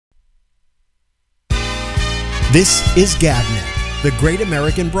This is GabNet, the Great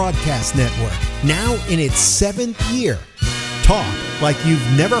American Broadcast Network, now in its 7th year. Talk like you've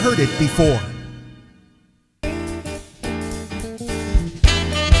never heard it before.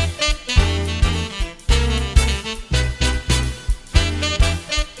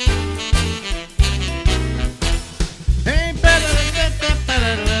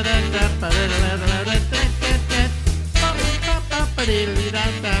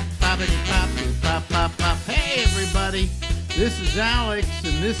 Hey everybody, this is Alex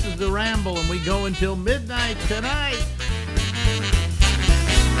and this is the Ramble, and we go until midnight tonight.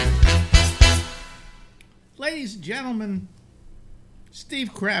 Ladies and gentlemen,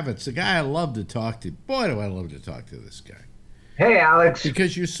 Steve Kravitz, the guy I love to talk to. Boy, do I love to talk to this guy. Hey, Alex.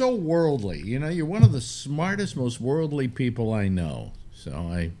 Because you're so worldly. You know, you're one of the smartest, most worldly people I know.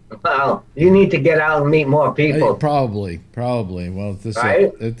 Well, you need to get out and meet more people. Probably. Well,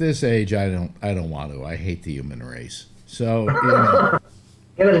 at this age, I don't want to. I hate the human race. So, you know.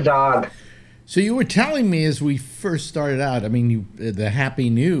 Get a dog. So you were telling me as we first started out, I mean, the happy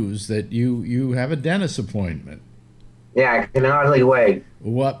news that you have a dentist appointment. Yeah, I can hardly wait.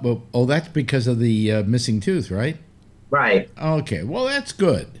 What? Oh, that's because of the missing tooth, right? Right. Okay. Well, that's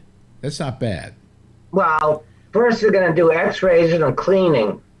good. That's not bad. Well, first they're going to do x-rays and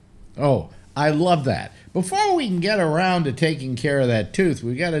cleaning. Oh, I love that. Before we can get around to taking care of that tooth,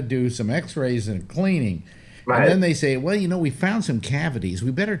 we got to do some x-rays and cleaning. Right. And then they say, well, you know, we found some cavities.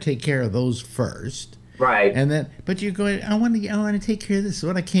 We better take care of those first. Right. And then, but you're going, I want to take care of this. This is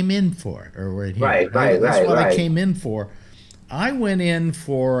what I came in for. Or right here. Right. That's what I came in for. I went in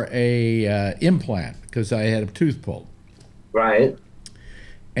for a implant because I had a tooth pulled. Right.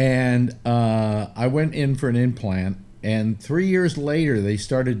 And I went in for an implant, and 3 years later, they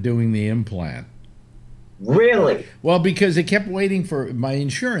started doing the implant. Really? Well, because they kept waiting for my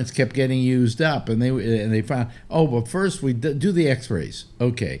insurance kept getting used up, and they found, oh, but first we do the X-rays.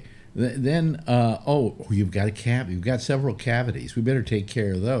 Okay, then oh, you've got a cavity. You've got several cavities. We better take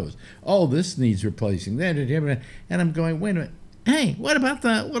care of those. Oh, this needs replacing. And I'm going, wait a minute. Hey, what about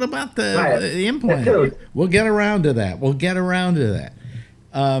the implant? We'll get around to that.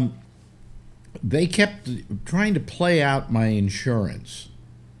 They kept trying to play out my insurance.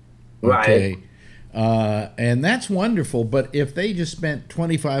 Okay. Right. And that's wonderful, but if they just spent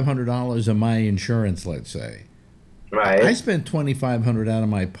 $2,500 of my insurance, let's say. Right. I spent $2,500 out of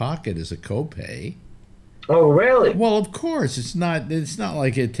my pocket as a copay. Oh, really? Well, of course. It's not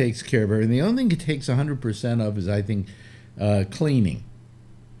like it takes care of everything. The only thing it takes 100% of is, I think, cleaning.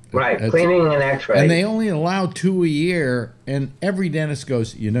 Right, cleaning and x-ray. And they only allow 2 a year, and every dentist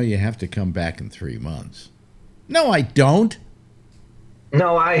goes, you know, you have to come back in 3 months. No, I don't.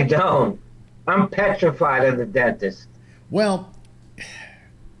 No, I don't. I'm petrified of the dentist. Well,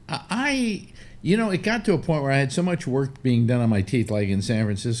 you know, it got to a point where I had so much work being done on my teeth, like in San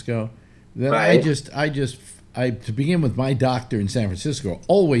Francisco, that right. I to begin with, my doctor in San Francisco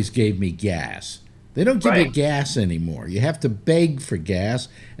always gave me gas. They don't give you gas anymore. You have to beg for gas,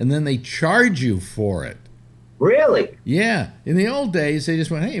 and then they charge you for it. Really? Yeah. In the old days, they just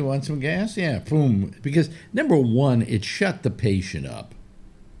went, hey, you want some gas? Yeah, boom. Because, number one, it shut the patient up.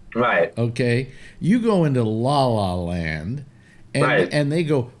 Right. Okay? You go into la-la land, and they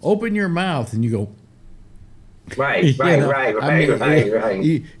go, open your mouth, and you go... Right. You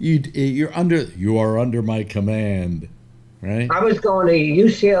are under my command, right? I was going to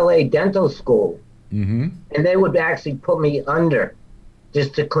UCLA dental school. Mm-hmm. And they would actually put me under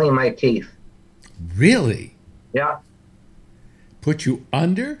just to clean my teeth. Really? Yeah. Put you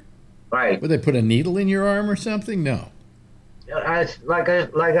under? Right. Would they put a needle in your arm or something? No. It's like a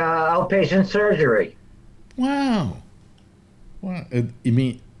outpatient surgery. Wow. Wow. You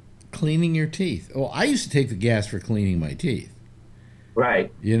mean cleaning your teeth? Well, I used to take the gas for cleaning my teeth.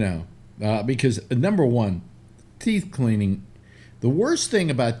 Right. You know, because number one, teeth cleaning. The worst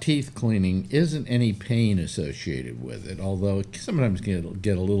thing about teeth cleaning isn't any pain associated with it, although it sometimes get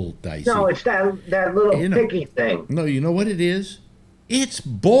a little dicey. No, it's that little picky thing. No, you know what it is? It's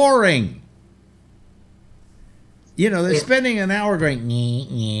boring. You know, they're spending an hour going,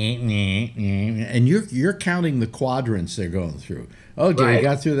 and you're counting the quadrants they're going through. Okay, I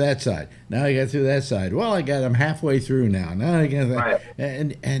got through that side. Now I got through that side. Well, I'm halfway through now. Now I got that. Right.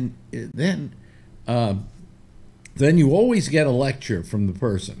 And then you always get a lecture from the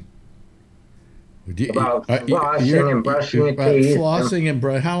person. About flossing and brushing your teeth. Flossing and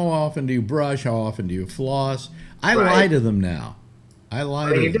brush. How often do you brush? How often do you floss? I lie to them now.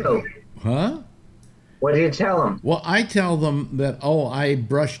 What do you do? Huh? What do you tell them? Well, I tell them that, I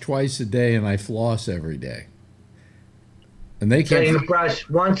brush twice a day and I floss every day. And they So you brush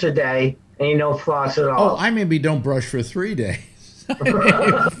once a day And you don't floss at all. Oh, I maybe don't brush for 3 days.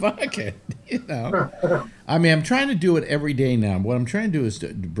 Fuck it, you know. I mean, I'm trying to do it every day now. What I'm trying to do is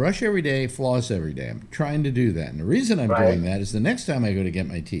to brush every day, floss every day. I'm trying to do that. And the reason I'm doing that is the next time I go to get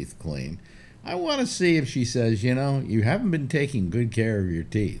my teeth cleaned, I want to see if she says, you know, you haven't been taking good care of your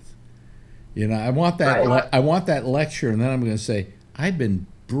teeth. You know, I want that. I want that lecture, and then I'm going to say, I've been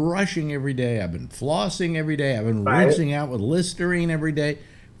brushing every day. I've been flossing every day. I've been rinsing out with Listerine every day.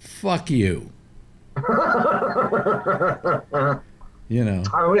 Fuck you. You know.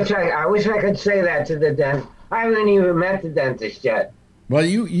 I wish I could say that to the dentist. I haven't even met the dentist yet. Well,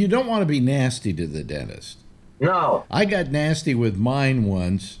 you don't want to be nasty to the dentist. No. I got nasty with mine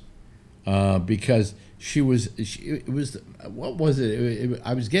once because it was what was it?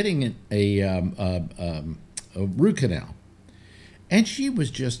 I was getting a root canal, and she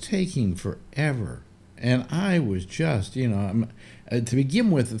was just taking forever, and I was just, you know, to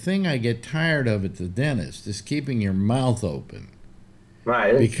begin with, the thing I get tired of at the dentist is keeping your mouth open.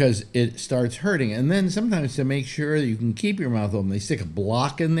 Right. Because it starts hurting. And then sometimes to make sure that you can keep your mouth open, they stick a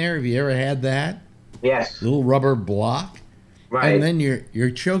block in there. Have you ever had that? Yes. A little rubber block. Right. And then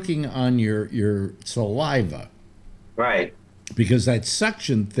you're choking on your saliva. Right. Because that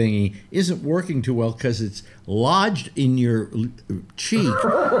suction thingy isn't working too well because it's lodged in your cheek,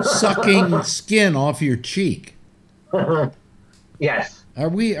 sucking skin off your cheek. Yes. Our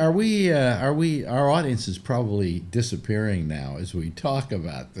audience is probably disappearing now as we talk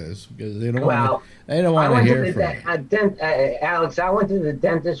about this because they don't want to hear from you. Alex, I went to the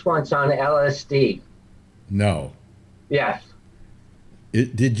dentist once on LSD. No. Yes.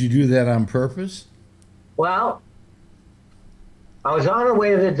 Did you do that on purpose? Well, I was on the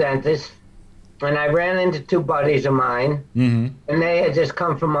way to the dentist, and I ran into two buddies of mine, and they had just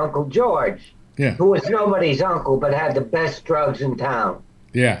come from Uncle George. Yeah. Who was nobody's uncle, but had the best drugs in town.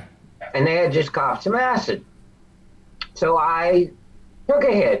 Yeah. And they had just coughed some acid. So I took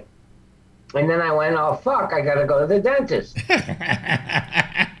a hit. And then I went, oh, fuck, I got to go to the dentist.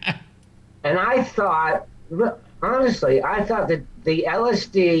 And I thought, honestly, I thought that the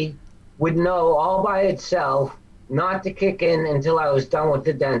LSD would know all by itself not to kick in until I was done with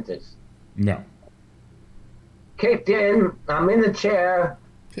the dentist. No. Kicked in, I'm in the chair,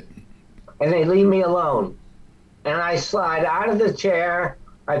 and they leave me alone. And I slide out of the chair,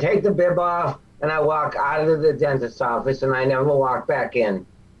 I take the bib off, and I walk out of the dentist's office, and I never walk back in.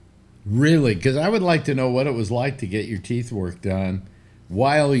 Really? Because I would like to know what it was like to get your teeth work done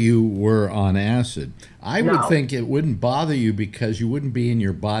while you were on acid. I would think it wouldn't bother you because you wouldn't be in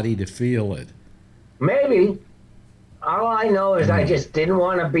your body to feel it. Maybe. All I know is I just didn't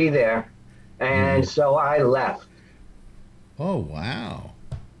want to be there, and so I left. Oh, wow.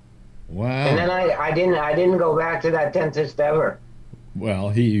 Wow. And then I didn't go back to that dentist ever.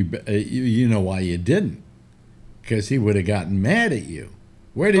 Well, you know why you didn't? Because he would have gotten mad at you.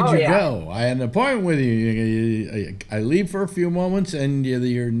 Where did you go? I had an appointment with you. I leave for a few moments, and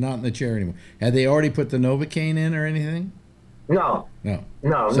you're not in the chair anymore. Had they already put the Novocaine in or anything? No.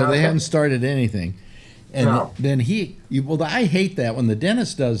 So they hadn't started anything. And then well, I hate that when the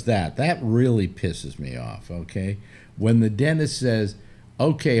dentist does that. That really pisses me off, okay? When the dentist says,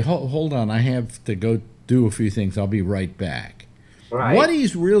 okay, hold on, I have to go do a few things. I'll be right back. Right. What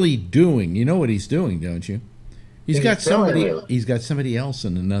he's really doing, you know what he's doing, don't you? He's got somebody else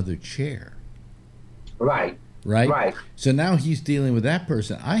in another chair. Right. So now he's dealing with that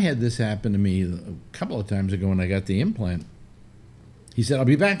person. I had this happen to me a couple of times ago when I got the implant. He said, I'll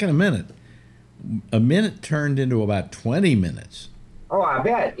be back in a minute. A minute turned into about 20 minutes. Oh, I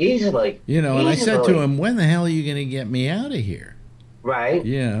bet. Easily. You know, and I said to him, when the hell are you going to get me out of here? Right.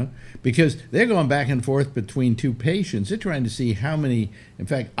 You know, because they're going back and forth between two patients. They're trying to see how many. In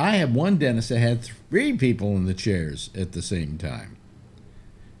fact, I have one dentist that had 3 people in the chairs at the same time.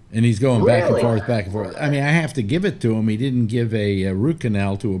 And he's going back and forth, back and forth. I mean, I have to give it to him. He didn't give a root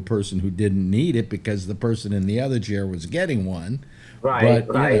canal to a person who didn't need it because the person in the other chair was getting one. Right,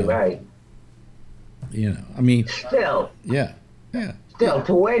 but, right. You know, I mean. Still. Yeah. Still,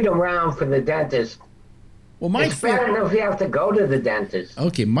 to wait around for the dentist. Well, it's bad enough you have to go to the dentist.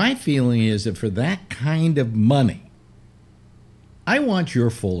 Okay, my feeling is that for that kind of money, I want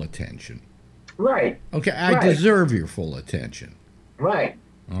your full attention. Right. Okay, I deserve your full attention. Right.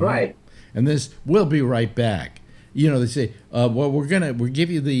 Right. And we'll be right back. You know, they say, well, we'll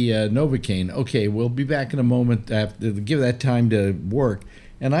give you the Novocaine. Okay, we'll be back in a moment after give that time to work.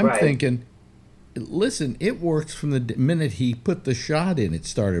 And I'm thinking, listen, it works from the minute he put the shot in, it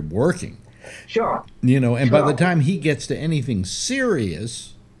started working. Sure. You know, and by the time he gets to anything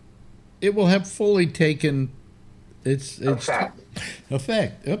serious, it will have fully taken it's effect.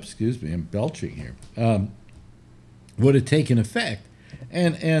 Oops, excuse me, I'm belching here. Would have taken effect,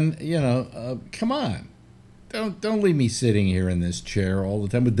 and come on, don't leave me sitting here in this chair all the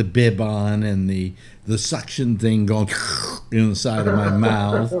time with the bib on and the suction thing going in the side of my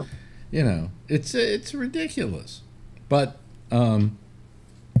mouth. It's ridiculous. But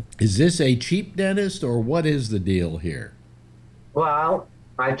is this a cheap dentist, or what is the deal here? Well,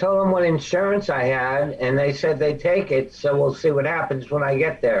 I told them what insurance I had, and they said they'd take it, so we'll see what happens when I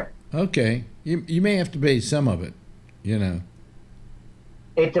get there. Okay. You may have to pay some of it,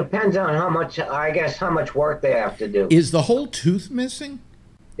 It depends on how much work they have to do. Is the whole tooth missing?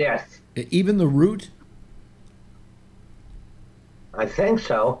 Yes. Even the root? I think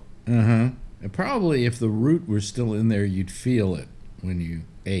so. And probably if the root were still in there, you'd feel it when you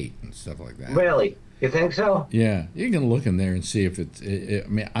ate and stuff like that. Really? You think so? Yeah, you can look in there and see if it's. I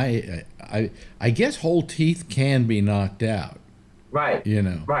mean, I guess whole teeth can be knocked out. Right.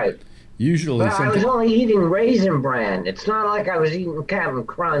 Right. Usually, but I was only eating Raisin Bran. It's not like I was eating Captain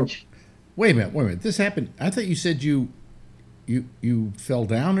Crunch. Wait a minute. This happened. I thought you said you fell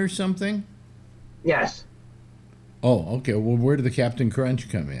down or something. Yes. Oh, okay. Well, where did the Captain Crunch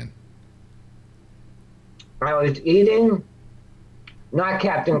come in? I was eating, not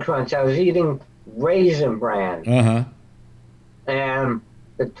Captain Crunch. I was eating Raisin Bran. And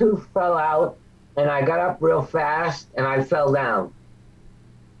the tooth fell out, and I got up real fast, and I fell down.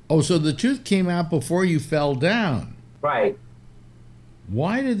 Oh, so the tooth came out before you fell down. Right.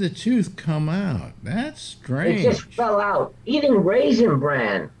 Why did the tooth come out? That's strange. It just fell out. Eating Raisin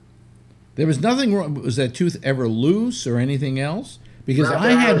Bran. There was nothing wrong. Was that tooth ever loose or anything else? Because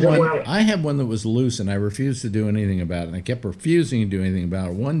I had one that was loose, and I refused to do anything about it. And I kept refusing to do anything about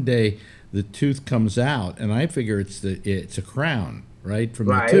it. One day, the tooth comes out, and I figure it's a crown, right, from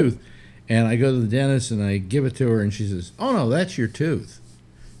the tooth. And I go to the dentist, and I give it to her, and she says, "Oh no, that's your tooth.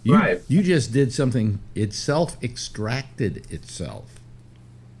 You just did something. It self-extracted itself."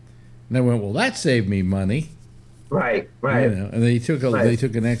 And I went, "Well, that saved me money." Right. And they took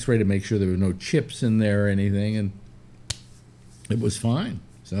an X-ray to make sure there were no chips in there or anything, and it was fine.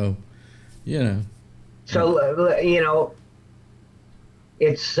 So, So,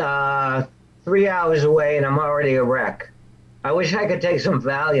 it's 3 hours away, and I'm already a wreck. I wish I could take some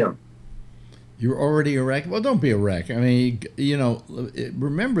Valium. You're already a wreck? Well, don't be a wreck. I mean,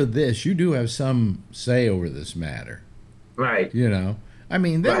 remember this. You do have some say over this matter. Right. I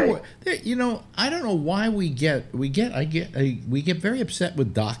mean, I don't know why we get very upset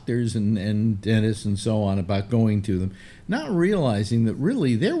with doctors and dentists and so on about going to them, not realizing that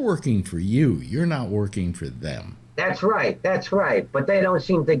really they're working for you. You're not working for them. That's right. But they don't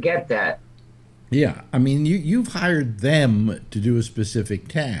seem to get that. Yeah, I mean, you've hired them to do a specific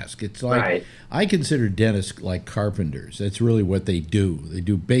task. It's like I consider dentists like carpenters. That's really what they do. They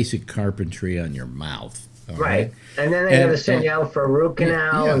do basic carpentry on your mouth. Right. And then they're going to send you out for a root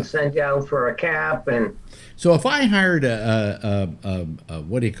canal and send you out for a cap. And so if I hired a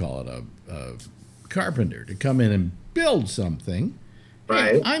carpenter to come in and build something,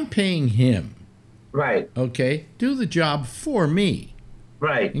 hey, I'm paying him. Right. Okay? Do the job for me.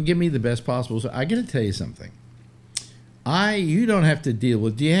 Right. And give me the best possible. So I got to tell you something. You don't have to deal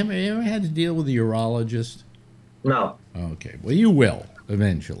with. You ever had to deal with a urologist? No. Okay. Well, you will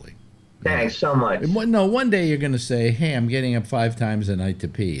eventually. Thanks so much. No, one day you're going to say, "Hey, I'm getting up 5 times a night to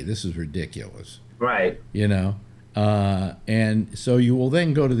pee. This is ridiculous." Right. And so you will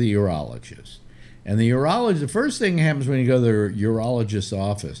then go to the urologist. And the first thing that happens when you go to the urologist's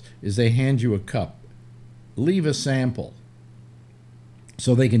office is they hand you a cup. Leave a sample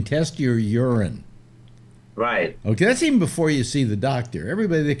so they can test your urine. Right. Okay, that's even before you see the doctor.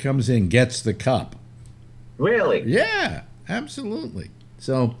 Everybody that comes in gets the cup. Really? Yeah, absolutely.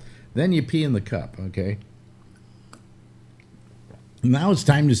 So then you pee in the cup, okay? Now it's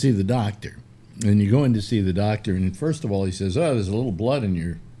time to see the doctor. And you go in to see the doctor, and first of all he says, "Oh, there's a little blood in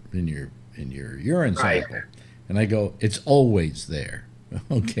your urine sample." And I go, "It's always there."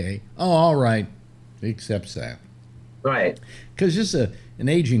 Okay. "Oh, all right." He accepts that. Right. Because just an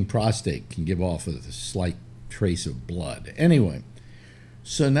aging prostate can give off a slight trace of blood. Anyway,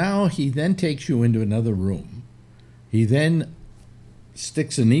 so now he then takes you into another room. He then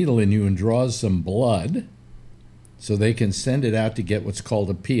sticks a needle in you and draws some blood so they can send it out to get what's called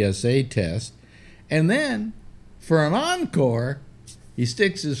a PSA test. And then, for an encore, he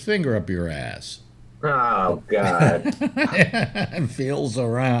sticks his finger up your ass. Oh, God. And feels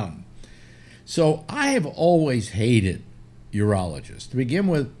around. So I have always hated urologists. To begin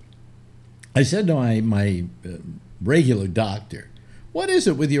with, I said to my regular doctor, what is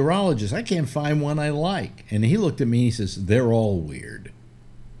it with urologists? I can't find one I like. And he looked at me and he says, they're all weird.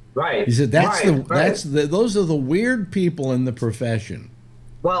 Right. He said, right. those are the weird people in the profession.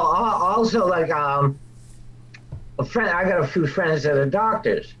 Well, also like a friend, I got a few friends that are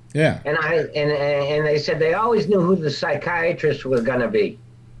doctors. Yeah. And they said they always knew who the psychiatrists were going to be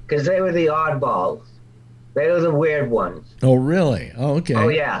because they were the oddballs. They were the weird ones. Oh, really? Oh, okay. Oh,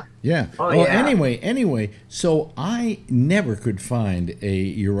 yeah. Yeah. Oh, well, yeah. Anyway, so I never could find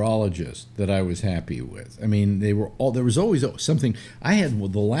a urologist that I was happy with. I mean, there was always something.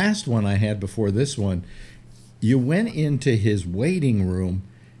 The last one I had before this one, you went into his waiting room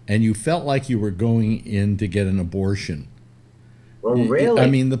and you felt like you were going in to get an abortion. Oh, really? I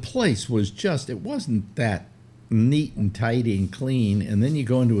mean, the place was it wasn't that neat and tidy and clean, and then you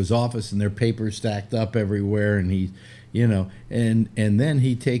go into his office and there are papers stacked up everywhere, and he, and then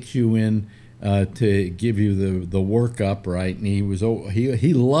he takes you in to give you the workup, right? And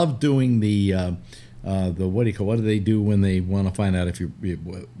he loved doing the what do they do when they want to find out if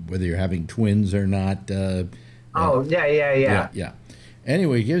whether you're having twins or not? Yeah.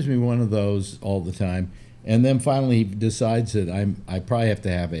 Anyway, he gives me one of those all the time, and then finally he decides that I probably have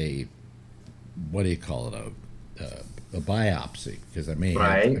to have a a biopsy because I may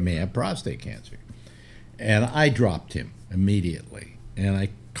have prostate cancer. And I dropped him immediately. And I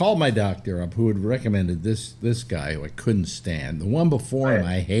called my doctor up who had recommended this guy who I couldn't stand. The one before him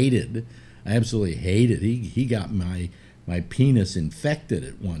I hated. I absolutely hated. He got my penis infected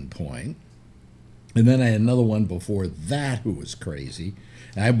at one point. And then I had another one before that who was crazy.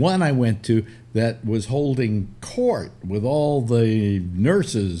 I went to that was holding court with all the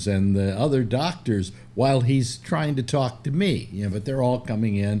nurses and the other doctors while he's trying to talk to me. But they're all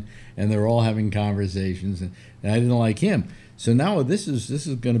coming in and they're all having conversations, and I didn't like him. So now this is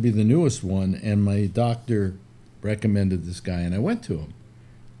going to be the newest one, and my doctor recommended this guy, and I went to him.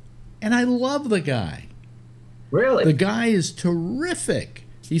 And I love the guy. Really? The guy is terrific.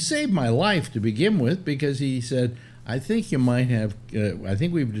 He saved my life to begin with because he said, I think you might have, I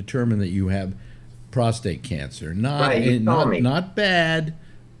think we've determined that you have prostate cancer. Not bad,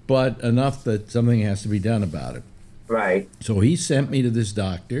 but enough that something has to be done about it. Right. So he sent me to this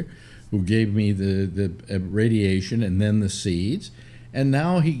doctor who gave me the radiation and then the seeds. And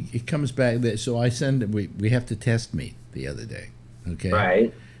now he comes back. So I we have to test me the other day. Okay.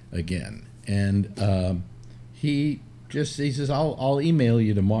 Right. Again. And he says, I'll email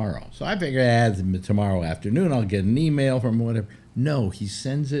you tomorrow. So I figured, tomorrow afternoon I'll get an email from whatever. No, he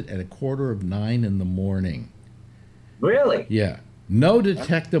sends it at 8:45 in the morning. Really? Yeah. No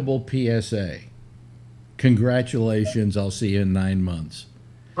detectable PSA. Congratulations, I'll see you in 9 months.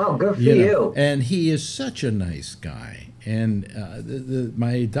 Oh, good for you. And he is such a nice guy. And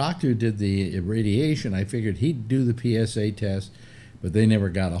my doctor did the radiation. I figured he'd do the PSA test, but they never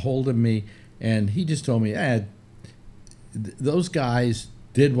got a hold of me. And he just told me, those guys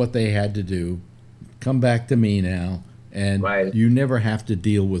did what they had to do. Come back to me now, and you never have to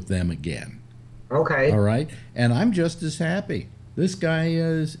deal with them again. Okay. All right? And I'm just as happy. This guy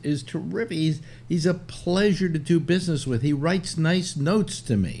is terrific. He's a pleasure to do business with. He writes nice notes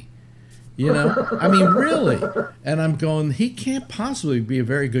to me. I mean, really. And I'm going, he can't possibly be a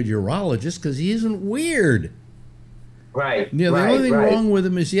very good urologist because he isn't weird. Right. The only thing wrong with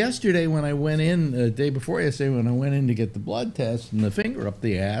him is yesterday when I went in, the day before yesterday, when I went in to get the blood test and the finger up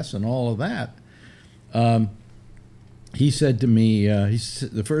the ass and all of that, he said to me,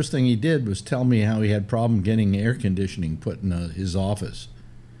 the first thing he did was tell me how he had problem getting air conditioning put in his office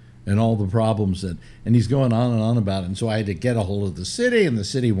and all the problems and he's going on and on about it. And so I had to get a hold of the city, and the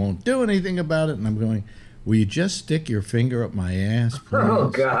city won't do anything about it. And I'm going, will you just stick your finger up my ass, please? Oh,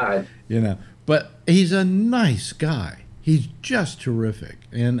 God. But he's a nice guy. He's just terrific,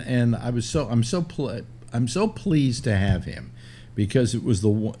 and I'm so pleased to have him, because it was the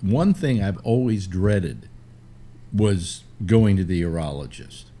one thing I've always dreaded was going to the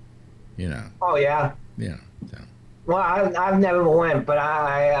urologist. Oh yeah. Yeah. So. Well, I've never went, but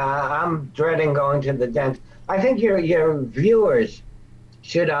I'm dreading going to the dentist. I think your viewers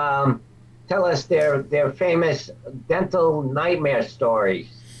should tell us their famous dental nightmare stories.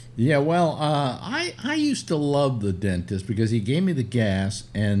 Yeah, well, I used to love the dentist because he gave me the gas,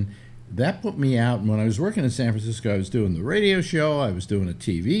 and that put me out. And when I was working in San Francisco, I was doing the radio show, I was doing a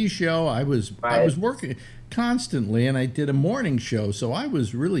TV show, I was working constantly, and I did a morning show, so I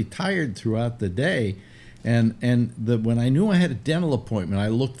was really tired throughout the day. And when I knew I had a dental appointment, I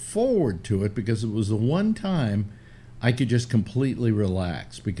looked forward to it because it was the one time I could just completely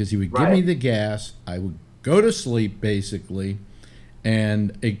relax, because he would give me the gas, I would go to sleep basically.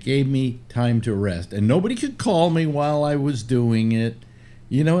 and it gave me time to rest. And nobody could call me while I was doing it.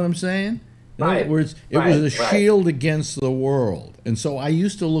 You know what I'm saying? In other words, it was a shield against the world. And so I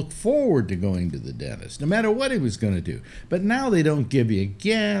used to look forward to going to the dentist, no matter what he was going to do. But now they don't give you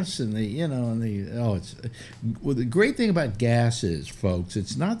gas, and well, the great thing about gas is, folks,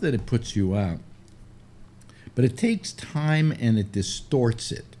 it's not that it puts you out, but it takes time and it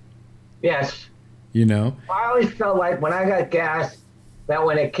distorts it. Yes. You know? I always felt like when I got gas, that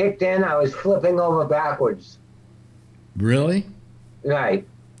when it kicked in, I was flipping over backwards. Really? Right.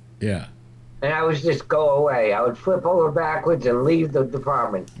 Yeah. And I would just go away. I would flip over backwards and leave the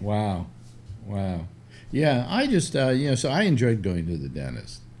department. Wow. Wow. Yeah, I just, so I enjoyed going to the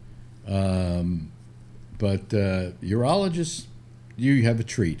dentist. But urologists, you have a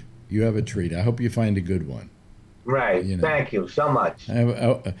treat. You have a treat. I hope you find a good one. Right. You know. Thank you so much.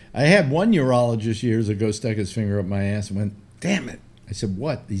 I had one urologist years ago stuck his finger up my ass and went, "Damn it." I said,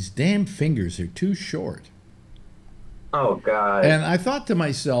 "What? These damn fingers are too short." Oh, God. And I thought to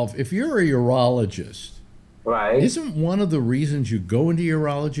myself, if you're a urologist, right, isn't one of the reasons you go into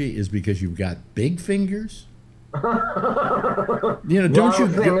urology is because you've got big fingers? Don't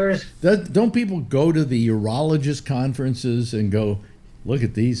people go to the urologist conferences and go, "Look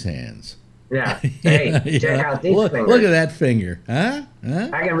at these hands"? Yeah. Hey, check out these fingers. Look at that finger. Huh?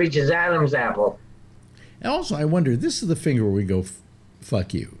 I can reach his Adam's apple. And also, I wonder, this is the finger where we go,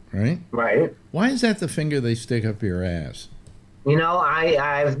 "Fuck you," right? Right. Why is that the finger they stick up your ass? You know,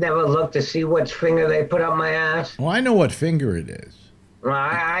 I've never looked to see which finger they put up my ass. Well, I know what finger it is. Well,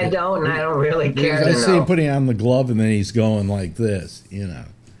 I don't, and I don't really care to know. I see him putting on the glove, and then he's going like this, you know.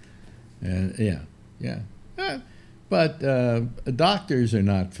 And yeah. But doctors are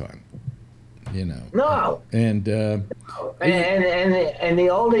not fun, you know. No. And the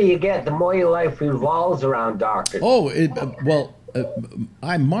older you get, the more your life revolves around doctors. Oh,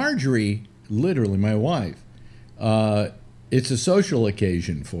 Marjorie, literally my wife, it's a social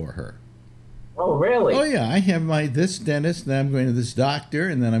occasion for her. Oh, really? Oh, yeah. I have this dentist, and then I'm going to this doctor,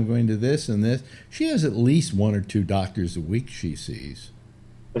 and then I'm going to this and this. She has at least 1 or 2 doctors a week she sees.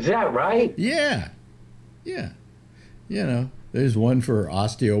 Is that right? Yeah. Yeah. You know, there's one for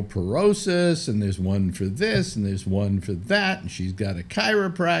osteoporosis, and there's one for this, and there's one for that, and she's got a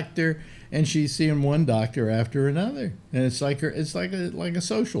chiropractor, and she's seeing one doctor after another. And it's like a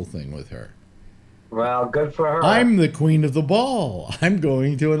social thing with her. Well, good for her. I'm the queen of the ball. I'm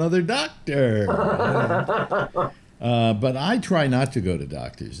going to another doctor. But I try not to go to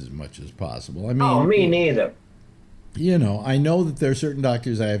doctors as much as possible. I mean, me neither. You know, I know that there are certain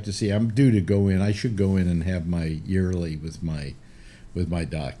doctors I have to see. I'm due to go in. I should go in and have my yearly with my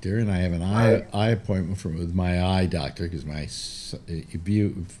doctor, and I have an eye appointment with my eye doctor because my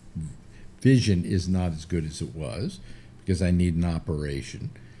vision is not as good as it was because I need an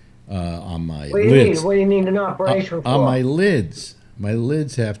operation. On my lids. What do you need an operation for? On my lids. My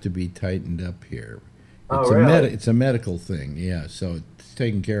lids have to be tightened up here. Really? It's a medical thing, yeah. So it's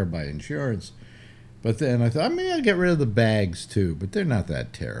taken care of by insurance. But then I thought, maybe I'll get rid of the bags too. But they're not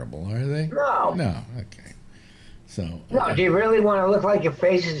that terrible, are they? No. No, okay. So. No, do you really want to look like your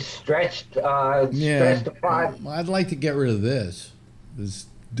face is stretched apart? I'd like to get rid of this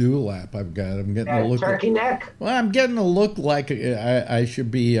dewlap I've got. I'm getting a look. Turkey neck? Well, I'm getting a look like I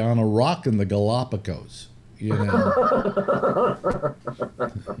should be on a rock in the Galapagos. You know.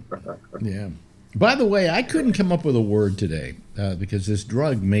 Yeah. By the way, I couldn't come up with a word today because this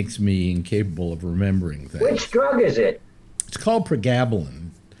drug makes me incapable of remembering things. Which drug is it? It's called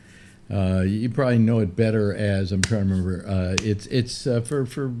pregabalin. You probably know it better as, I'm trying to remember, it's for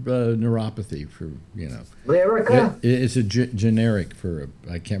neuropathy, for, you know. Lyrica? It's a generic for,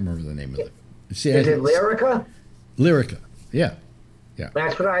 I can't remember the name of it. Is it Lyrica? Lyrica, yeah. Yeah.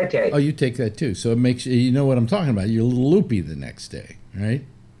 That's what I take. Oh, you take that too. So it makes you know what I'm talking about. You're a little loopy the next day, right?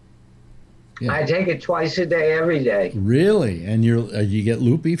 Yeah. I take it twice a day, every day. Really? And you get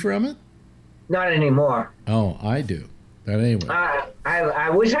loopy from it? Not anymore. Oh, I do. But anyway. I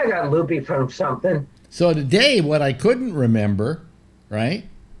wish I got loopy from something. So today, what I couldn't remember, right?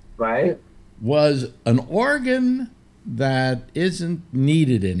 Right. Was an organ that isn't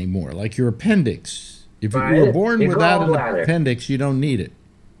needed anymore, like your appendix. If you were born without an appendix, you don't need it,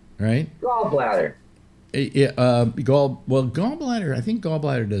 right? Gallbladder. Gallbladder, I think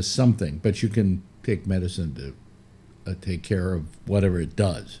gallbladder does something, but you can take medicine to take care of whatever it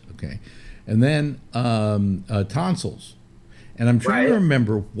does, okay? And then tonsils. And I'm trying to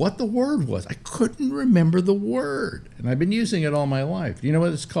remember what the word was. I couldn't remember the word. And I've been using it all my life. Do you know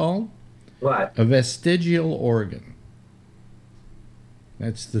what it's called? What? A vestigial organ.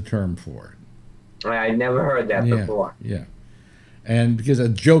 That's the term for it. I never heard that before. Yeah. And because a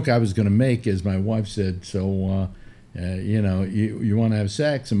joke I was going to make is my wife said, so, you know, you want to have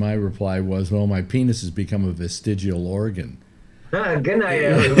sex? And my reply was, well, my penis has become a vestigial organ. Good night,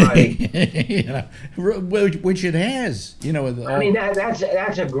 everybody. You know, which it has. You know, I mean, that's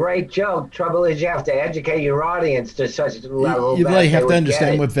a great joke. Trouble is, you have to educate your audience to such a level. You really have to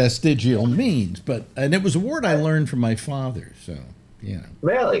understand what vestigial means. And it was a word I learned from my father. So, you know.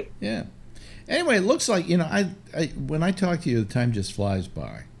 Really? Yeah. Anyway, it looks like, you know, when I talk to you, the time just flies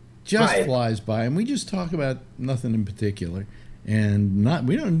by. Just flies by. And we just talk about nothing in particular. And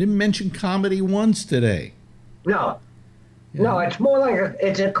we didn't mention comedy once today. No. Yeah. No, it's more like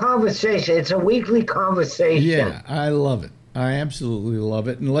it's a conversation. It's a weekly conversation. Yeah, I love it. I absolutely love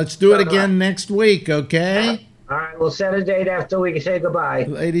it. And let's do it again next week, okay? All right, we'll set a date after we can say goodbye.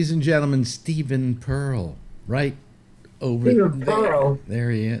 Ladies and gentlemen, Stephen Pearl, right over Stephen there. Pearl. There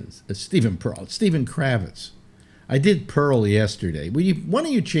he is. Stephen Pearl. Stephen Kravitz. I did Pearl yesterday. Why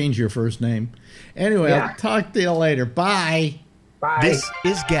don't you change your first name? Anyway, I'll talk to you later. Bye. Bye. This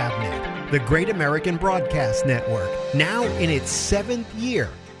is GabNet, the Great American Broadcast Network, now in its 7th year.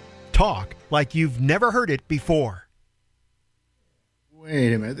 Talk like you've never heard it before.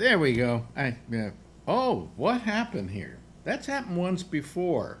 Wait a minute. There we go. Oh, what happened here? That's happened once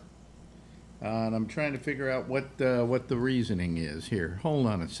before. And I'm trying to figure out what the reasoning is here. Hold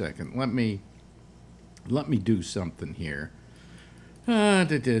on a second. Let me do something here.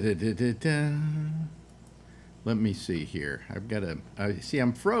 Let me see here. I've got see,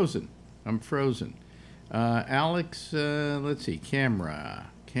 I'm frozen. Alex, let's see, camera.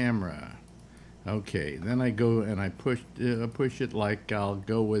 Okay, then I go and I push it like I'll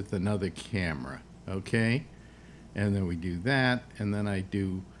go with another camera. Okay, and then we do that, and then I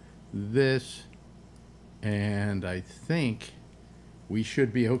do this, and I think we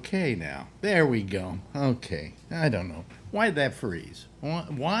should be okay now. There we go. Okay, I don't know. Why'd that freeze?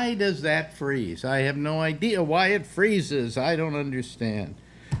 Why does that freeze? I have no idea why it freezes. I don't understand.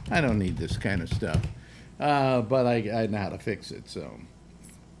 I don't need this kind of stuff. But I know how to fix it, so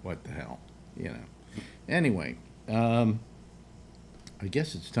what the hell, you know. Anyway, I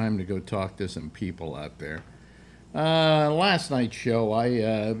guess it's time to go talk to some people out there. Last night's show, what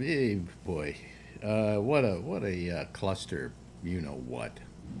a cluster, you know what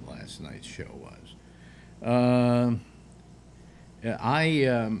last night's show was.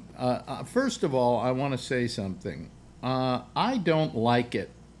 First of all, I want to say something. I don't like it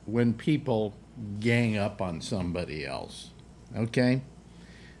when people gang up on somebody else, okay?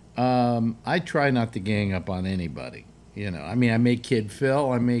 I try not to gang up on anybody, you know. I mean, I may kid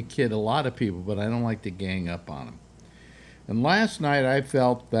Phil, I may kid a lot of people, but I don't like to gang up on them. And last night I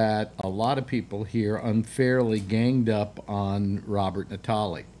felt that a lot of people here unfairly ganged up on Robert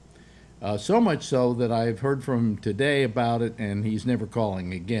Natale. So much so that I've heard from him today about it, and he's never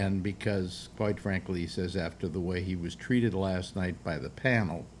calling again because, quite frankly, he says after the way he was treated last night by the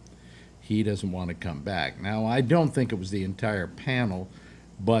panel, he doesn't want to come back. Now, I don't think it was the entire panel,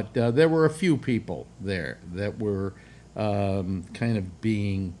 but there were a few people there that were kind of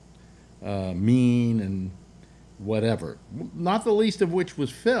being mean and whatever, not the least of which was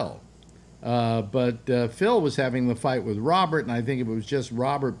Phil. But Phil was having the fight with Robert, and I think it was just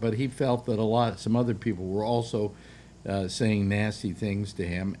Robert, but he felt that some other people were also saying nasty things to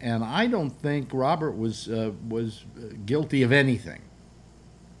him, and I don't think Robert was guilty of anything.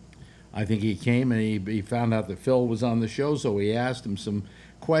 I think he came and he found out that Phil was on the show, so he asked him some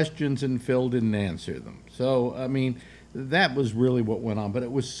questions, and Phil didn't answer them. So, I mean, that was really what went on, but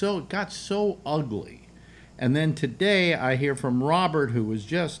it got so ugly. And then today I hear from Robert, who was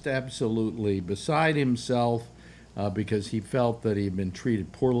just absolutely beside himself because he felt that he had been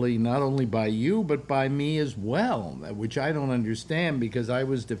treated poorly, not only by you, but by me as well, which I don't understand because I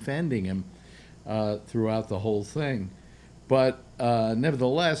was defending him throughout the whole thing. But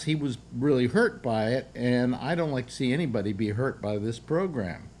nevertheless, he was really hurt by it, and I don't like to see anybody be hurt by this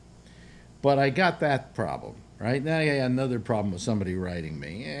program. But I got that problem, right? Now I got another problem with somebody writing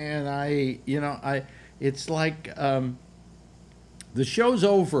me, and it's like the show's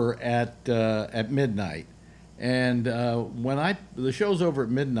over at midnight, and when the show's over at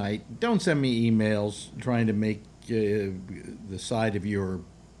midnight, don't send me emails trying to make the side of your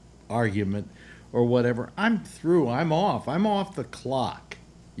argument or whatever. I'm through. I'm off. I'm off the clock.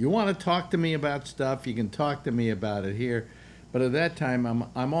 You want to talk to me about stuff, you can talk to me about it here, but at that time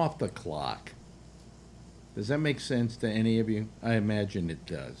I'm off the clock. Does that make sense to any of you? I imagine it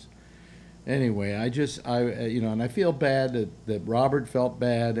does. Anyway, and I feel bad that Robert felt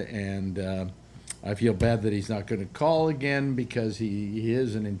bad, and I feel bad that he's not going to call again because he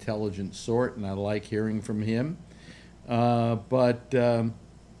is an intelligent sort, and I like hearing from him. But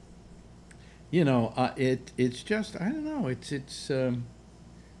you know, it's just I don't know.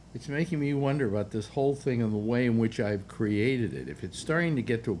 It's making me wonder about this whole thing and the way in which I've created it. If it's starting to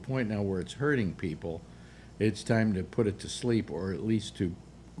get to a point now where it's hurting people, it's time to put it to sleep, or at least to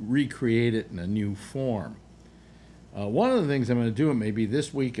recreate it in a new form. One of the things I'm going to do, it maybe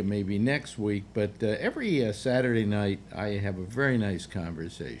this week and maybe next week, but every Saturday night I have a very nice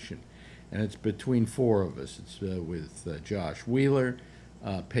conversation, and it's between four of us. It's with Josh Wheeler,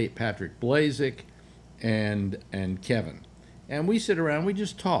 Patrick Blazik, and Kevin. And we sit around, we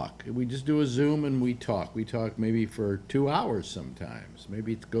just talk. We just do a Zoom and we talk. We talk maybe for 2 hours sometimes.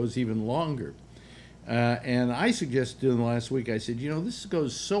 Maybe it goes even longer. And I suggested in the last week, I said, you know, this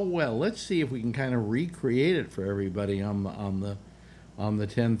goes so well. Let's see if we can kind of recreate it for everybody on the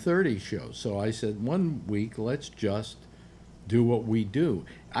 10:30 show. So I said, one week, let's just do what we do.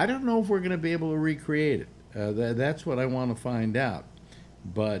 I don't know if we're going to be able to recreate it. That's what I want to find out.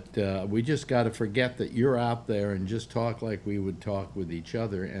 But we just got to forget that you're out there and just talk like we would talk with each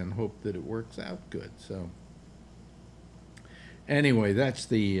other and hope that it works out good. So anyway, that's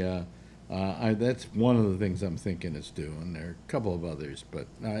that's one of the things I'm thinking is doing. There are a couple of others, but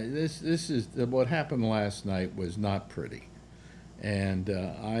this is what happened last night was not pretty, and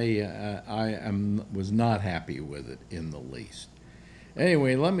was not happy with it in the least.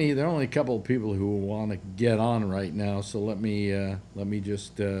 Anyway, there are only a couple of people who want to get on right now, so let me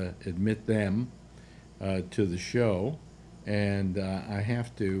just admit them to the show, and I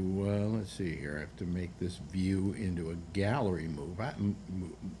have to let's see here. I have to make this view into a gallery mode. I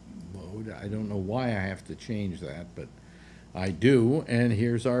don't know why I have to change that, but I do. And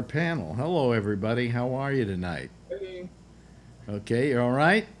here's our panel. Hello, everybody. How are you tonight? Hey. Okay, you all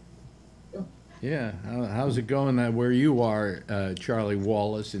right? Yeah. Yeah. How's it going where you are, Charlie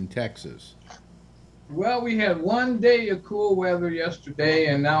Wallace in Texas? Well, we had one day of cool weather yesterday,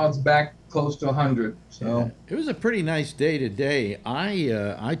 and now it's back close to 100. So yeah. It was a pretty nice day today.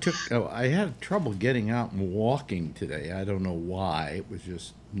 I had trouble getting out and walking today. I don't know why.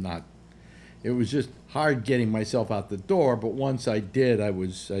 It was just hard getting myself out the door. But once I did, I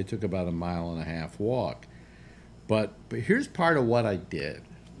took about a 1.5 mile walk. But here's part of what I did.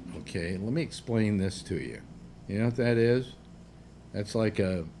 Okay, let me explain this to you. You know what that is? That's like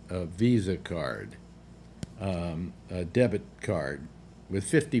a Visa card, a debit card with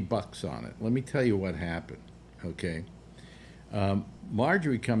 $50 on it. Let me tell you what happened, okay?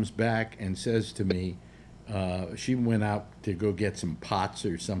 Marjorie comes back and says to me, she went out to go get some pots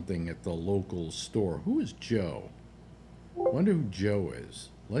or something at the local store. Who is Joe? I wonder who Joe is.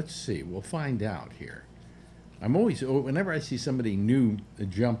 Let's see, we'll find out here. I'm always, whenever I see somebody new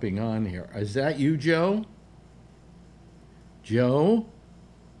jumping on here, is that you, Joe? Joe?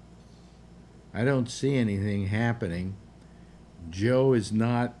 I don't see anything happening. Joe is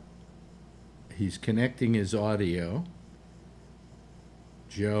not, he's connecting his audio.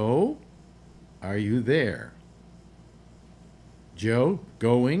 Joe, are you there? Joe,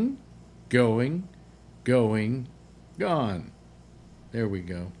 going, gone. There we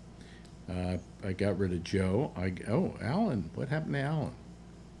go. I got rid of Joe. Alan, what happened to Alan?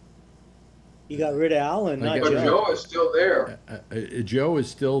 You got rid of Alan, not but Joe. Joe is still there. Joe is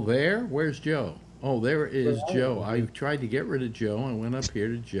still there? Where's Joe? Oh, there is Joe. I tried to get rid of Joe. I went up here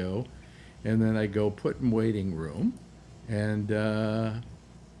to Joe, and then I go put in waiting room, and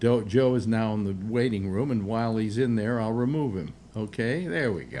Joe is now in the waiting room, and while he's in there, I'll remove him. Okay,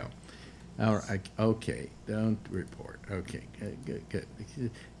 there we go. All right, okay, don't report. Okay, good.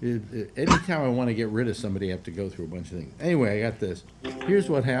 Anytime I want to get rid of somebody, I have to go through a bunch of things. Anyway, I got this. Here's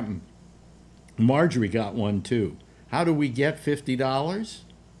what happened. Marjorie got one, too. How do we get $50?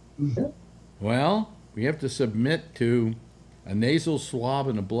 Well, we have to submit to a nasal swab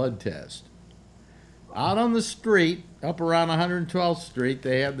and a blood test. Out on the street, up around 112th Street,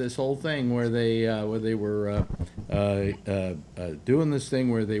 they had this whole thing where they were doing this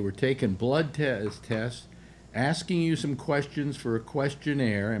thing where they were taking blood tests, asking you some questions for a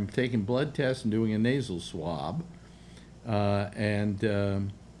questionnaire, and taking blood tests and doing a nasal swab. What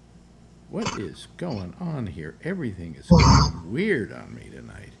is going on here? Everything is going weird on me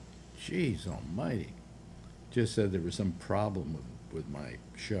tonight. Jeez almighty. Just said there was some problem with my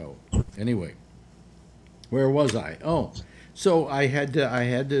show. Anyway, where was I? Oh, so I had to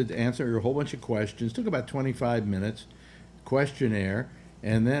answer a whole bunch of questions. Took about 25 minutes, questionnaire,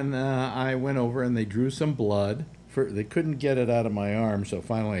 and then I went over and they drew some blood. They couldn't get it out of my arm, so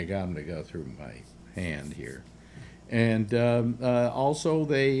finally I got them to go through my hand here. And also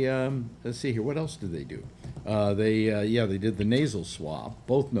they, let's see here, what else did they do? They did the nasal swab,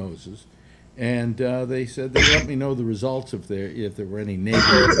 both noses, And they said they let me know the results if there were any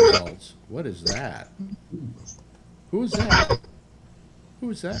negative results. What is that? Who is that?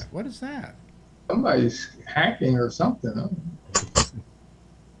 Who is that? What is that? Somebody's hacking or something. Huh?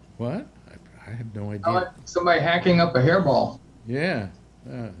 What? I have no idea. Like somebody hacking up a hairball. Yeah.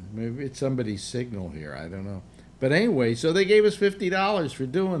 Maybe it's somebody's signal here. I don't know. But anyway, so they gave us $50 for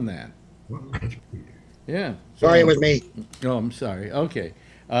doing that. Yeah. Sorry, it was me. Oh, I'm sorry. Okay.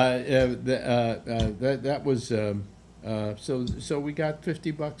 That was so we got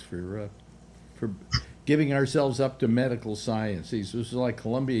 $50 for giving ourselves up to medical science. This was like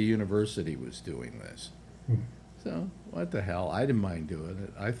Columbia University was doing this. So what the hell? I didn't mind doing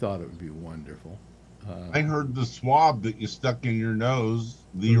it. I thought it would be wonderful. I heard the swab that you stuck in your nose,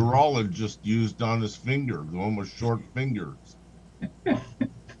 the urologist used on his finger, the one with short fingers.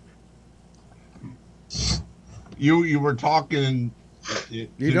 You were talking.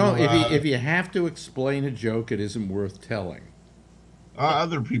 You don't. If you have to explain a joke, it isn't worth telling.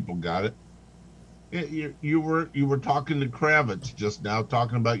 Other people got it. You were talking to Kravitz just now,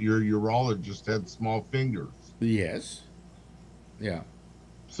 talking about your urologist had small fingers. Yes. Yeah.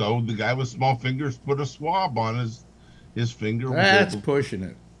 So the guy with small fingers put a swab on his finger. That's pushing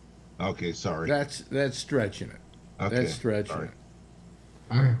it. Okay, sorry. That's stretching it. Okay, that's stretching it.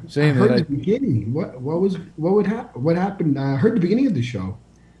 I heard the beginning. What happened? I heard the beginning of the show.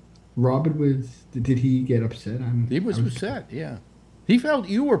 Robin did he get upset? He was upset. Yeah, he felt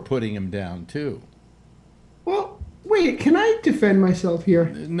you were putting him down too. Well, wait. Can I defend myself here?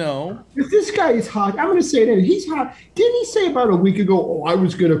 No. If this guy is hot, I'm going to say that he's hot. Didn't he say about a week ago? Oh, I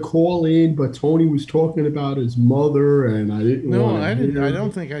was going to call in, but Tony was talking about his mother, and I didn't. No, I didn't. I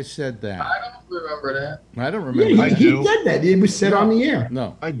don't think I said that. I don't remember that. I don't remember. Yeah, he said that. It was said on the air.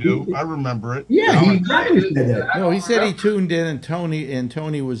 No, I do. I remember it. Yeah, he exactly said that. No, he said he tuned in, and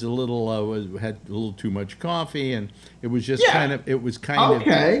Tony was a little had a little too much coffee, and it was just kind of. It was kind of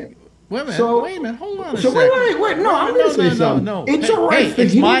okay. Wait a minute, hold on a second. Wait, no, I'm going to say something. No. It's all right for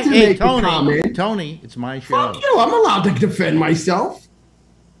it's him my, to make a comment. Tony, it's my show. Fuck you, I'm allowed to defend myself.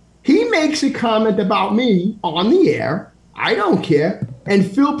 He makes a comment about me on the air. I don't care. And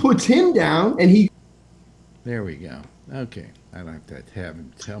Phil puts him down, and he... There we go. Okay. I don't have to have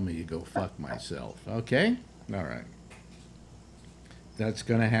him tell me to go fuck myself. Okay? All right. That's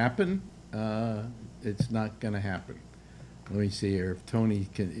going to happen. It's not going to happen. Let me see here if Tony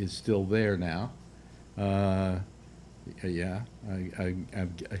is still there now. Yeah,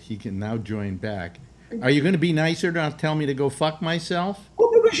 he can now join back. Are you going to be nicer, not tell me to go fuck myself?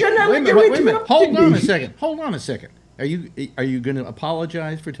 Well, because you're not wait a minute. Hold on a second. Are you going to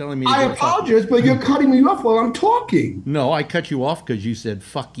apologize for telling me to I go apologize, but you're cutting me off while I'm talking. No, I cut you off because you said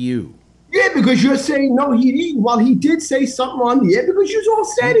fuck you. Yeah, because you're saying no, he didn't. Well, he did say something on the air because you all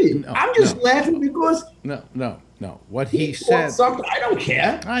said it. No, I'm just laughing because... No. What he said. Something I don't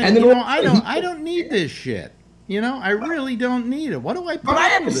care. I don't need this shit. You know, I really don't need it. What do I? But I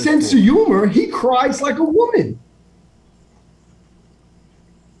have a sense of humor. He cries like a woman.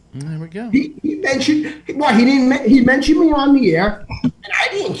 There we go. He mentioned. Well, he didn't. He mentioned me on the air, and I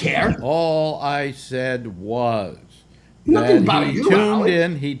didn't care. All I said was nothing about you.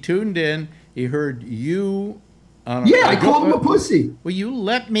 He tuned in. He heard you. I called him a pussy. Will you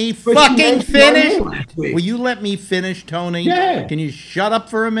let me fucking finish? Will you let me finish, Tony? Yeah. Can you shut up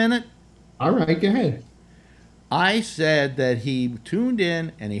for a minute? All right, go ahead. I said that he tuned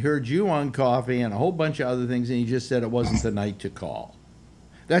in and he heard you on coffee and a whole bunch of other things, and he just said it wasn't the night to call.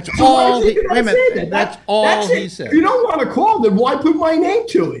 That's all. That's all he said. If you don't want to call, then why put my name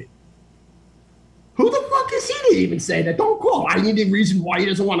to it? Who the fuck is he to even say that? Don't call. I need a reason why he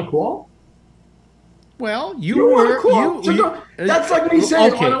doesn't want to call. Well, that's like me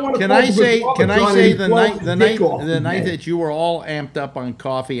saying, okay. I don't want to Can I say the night that you were all amped up on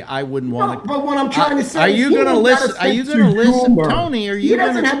coffee, I wouldn't want to. But what I'm trying to say, are you going to listen? Are you going to listen, Tony? Are you? He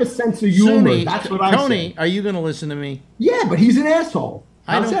doesn't have a sense of humor. Tony, that's what I say. Tony, are you going to listen to me? Yeah, but he's an asshole.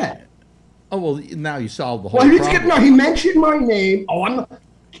 How's that? Oh well, now you solved the whole problem. No, he mentioned my name. Oh, I'm not.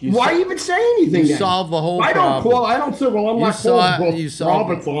 Why even say anything? You solved the whole problem. I don't call. I don't say. Well, I'm not calling.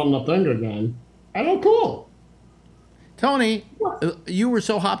 Robert's on the thing again. I don't call. Tony, you were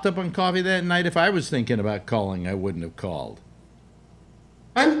so hopped up on coffee that night. If I was thinking about calling, I wouldn't have called.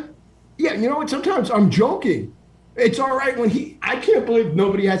 Yeah, you know what? Sometimes I'm joking. It's all right when I can't believe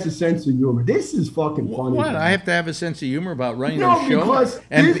nobody has a sense of humor. This is fucking funny. What? I have to have a sense of humor about running a show? Because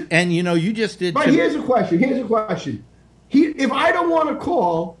and you know, you just did. But here's a question. If I don't want to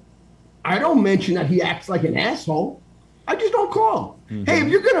call, I don't mention that he acts like an asshole. I just don't call. Mm-hmm. Hey, if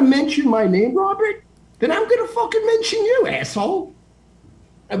you're going to mention my name, Robert, then I'm going to fucking mention you, asshole.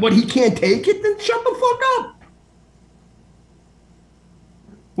 But he can't take it, then shut the fuck up.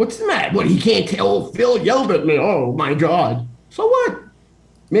 What's the matter? What, he can't tell? Oh, Phil yelled at me. Oh, my God. So what?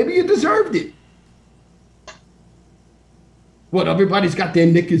 Maybe you deserved it. What, everybody's got their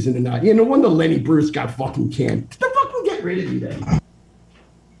knickers in the night. Yeah, no wonder Lenny Bruce got fucking canned. Get the fucking get rid of you then.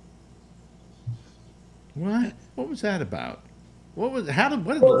 What? What was that about? What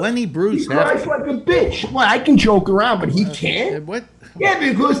did Lenny Bruce he have? cries like a bitch. Well, I can joke around, but he can't. What? Yeah,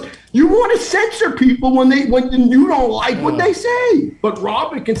 because you want to censor people when you don't like what they say. But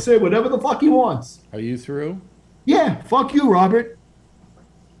Robert can say whatever the fuck he wants. Are you through? Yeah, fuck you, Robert.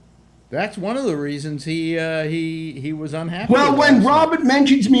 That's one of the reasons he was unhappy. Well, when Robert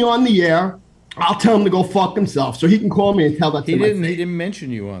mentions me on the air, I'll tell him to go fuck himself, so he can call me and tell that to my face. He didn't mention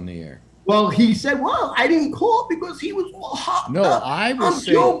you on the air. Well, he said, well, I didn't call because he was all hot. No, I'm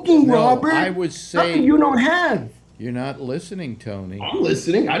joking, Robert. I was saying nothing you don't have. You're not listening, Tony. I'm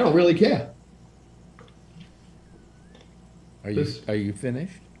listening. I don't really care. Are you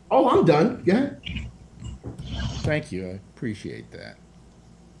finished? Oh, I'm done. Yeah. Thank you. I appreciate that.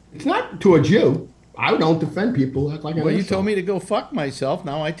 It's not towards you. I don't defend people like an Well, you asshole. told me to go fuck myself.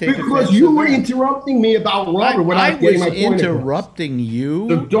 Now I take offense because you to were that. interrupting me about Robert when I was getting my point interrupting you.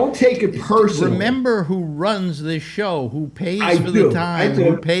 So don't take it personally. Remember who runs this show, who pays for do. the time,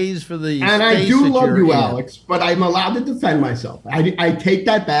 who pays for the and I space do that love you're you, in. Alex, but I'm allowed to defend myself. I take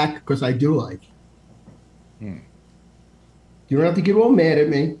that back because I do like you. You don't have to get all mad at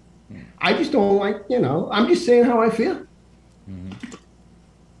me. I just don't like, I'm just saying how I feel.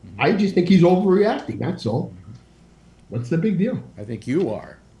 I just think he's overreacting, that's all. What's the big deal? I think you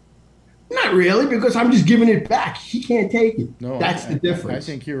are. Not really, because I'm just giving it back. He can't take it. No, that's the difference.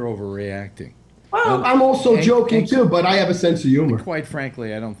 I think you're overreacting. Well, I'm also joking too, but I have a sense of humor. Quite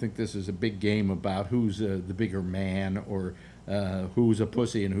frankly, I don't think this is a big game about who's the bigger man or who's a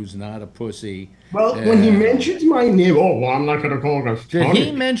pussy and who's not a pussy. Well, when he mentions my name, I'm not going to call him. Did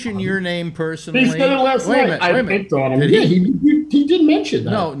he mention your name personally? He said it last night. I picked on him. Did he did mention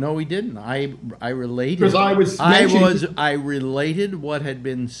that. No, he didn't. I related. Because I related what had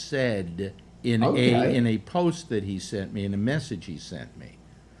been said in a post that he sent me, in a message he sent me.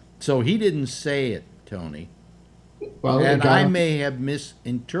 So he didn't say it, Tony. Well, and I may have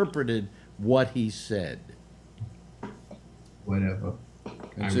misinterpreted what he said. Whatever.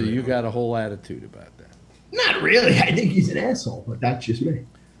 And so you got a whole attitude about that. Not really. I think he's an asshole, but that's just me.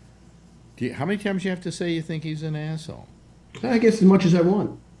 How many times you have to say you think he's an asshole? I guess as much as I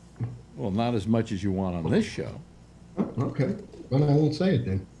want. Well, not as much as you want on this show. Oh, okay. Well, I won't say it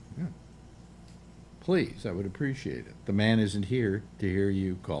then. Yeah. Please, I would appreciate it. The man isn't here to hear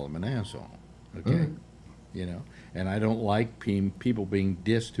you call him an asshole. Okay? And I don't like people being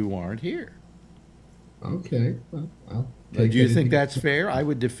dissed who aren't here. Okay. Well, do you think that's fair? I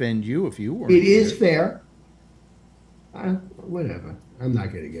would defend you if you weren't. It is fair. Whatever. I'm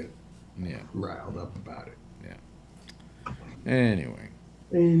not going to get riled up about it. Yeah. Anyway.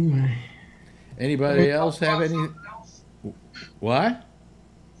 Anybody else have any? What?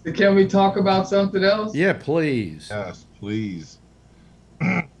 Can we talk about something else? Yeah, please. Yes, please.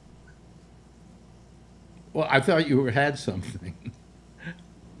 Well, I thought you had something.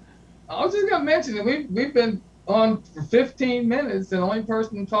 I was just gonna mention it. We've been on for 15 minutes, and the only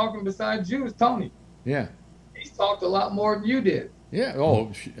person talking besides you is Tony. Yeah. He's talked a lot more than you did. Yeah.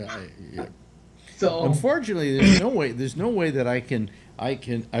 Oh. Yeah. So unfortunately, there's no way that I can.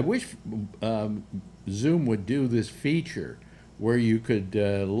 I wish Zoom would do this feature where you could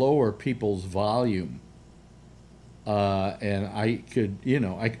lower people's volume, and I could,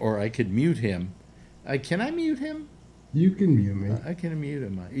 I could mute him. Can I mute him? You can mute me. I can mute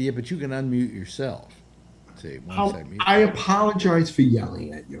him. Yeah, but you can unmute yourself. See, once I mute. I apologize for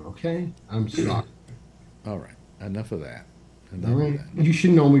yelling at you. Okay, I'm sorry. All right, enough of that. All right, you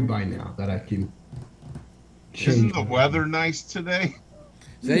should know me by now that I can. Isn't the weather nice today?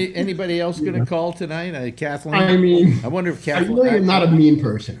 Is anybody else going to call tonight? Kathleen? I mean, I wonder if Kathleen... I really am not a mean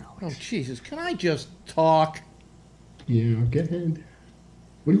person, Alex. Oh, Jesus. Can I just talk? Yeah, go ahead.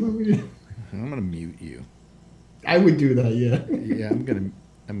 What do you want me to do? I'm going to mute you. I would do that, yeah. Yeah, I'm going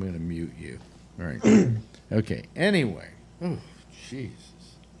to mute you. All right. Okay. Anyway. Oh,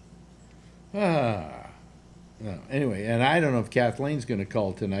 Jesus. No, anyway, and I don't know if Kathleen's going to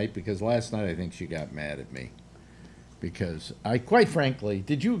call tonight because last night I think she got mad at me. Because quite frankly,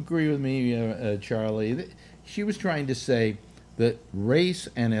 did you agree with me, Charlie? She was trying to say that race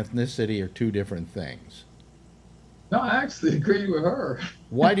and ethnicity are two different things. No, I actually agree with her.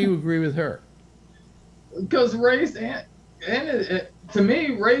 Why do you agree with her? Because race and to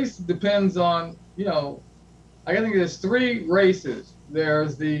me, race depends on, I think there's three races.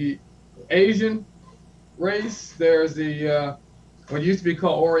 There's the Asian race. There's the what used to be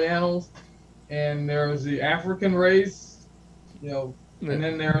called Orientals, and there's the African race. And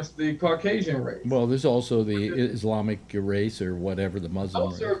then there's the Caucasian race. Well, there's also the Islamic race or whatever, the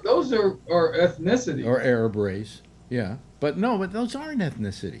Muslim race. Those are ethnicities. Or Arab race. Yeah. But those aren't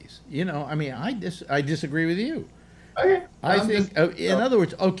ethnicities. I mean, I disagree with you. Okay. I think, in other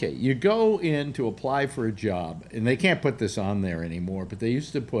words, okay, you go in to apply for a job, and they can't put this on there anymore, but they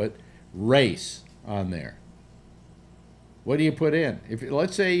used to put race on there. What do you put in?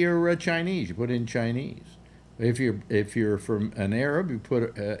 Let's say you're Chinese, you put in Chinese. If you're from an Arab, you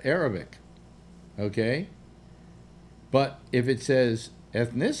put Arabic, okay? But if it says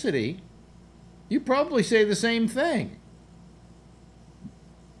ethnicity, you probably say the same thing.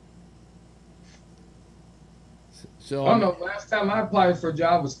 So I don't know. Last time I applied for a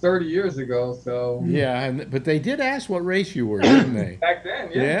job was 30 years ago. So yeah, but they did ask what race you were, didn't they? Back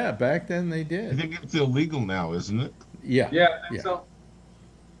then, yeah. Yeah, back then they did. I think it's illegal now, isn't it? Yeah. Yeah, I think so.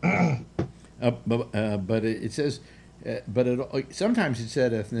 But it says, sometimes it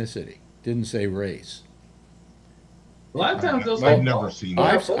said ethnicity, didn't say race. A lot of times those. I've never seen it.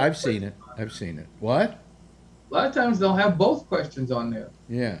 I've seen it. I've seen it. What? A lot of times they'll have both questions on there.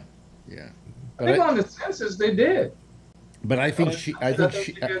 Yeah, yeah. I think on the census they did. But I think I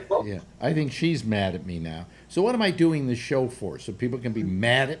think she's mad at me now. So what am I doing the show for? So people can be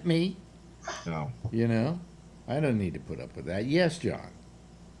mad at me? No. I don't need to put up with that. Yes, John.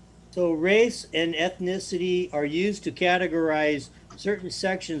 So race and ethnicity are used to categorize certain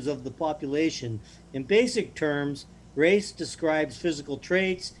sections of the population. In basic terms, race describes physical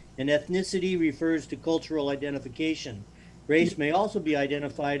traits and ethnicity refers to cultural identification. Race may also be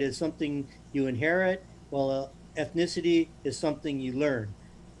identified as something you inherit, while ethnicity is something you learn.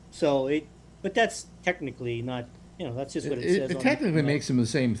 But that's technically not, that's just what it says. It technically makes them the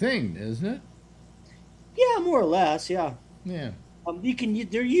same thing, doesn't it? Yeah, more or less, yeah. Yeah.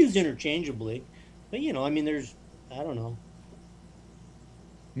 They're used interchangeably, but I mean, I don't know.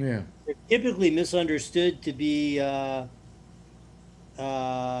 Yeah. They're typically misunderstood to be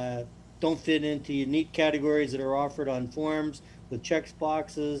don't fit into unique categories that are offered on forms with check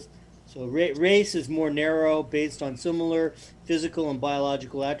boxes. So race is more narrow, based on similar physical and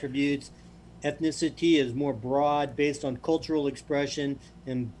biological attributes. Ethnicity is more broad, based on cultural expression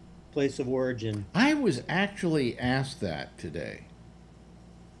and place of origin. I was actually asked that today.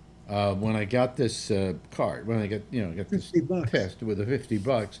 When I got this card, when I got this test with the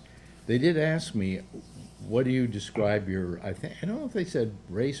 $50, they did ask me, "What do you describe your?" I don't know if they said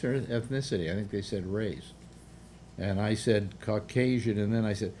race or ethnicity. I think they said race, and I said Caucasian, and then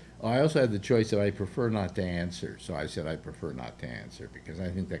I said, I also had the choice of I prefer not to answer. So I said I prefer not to answer because I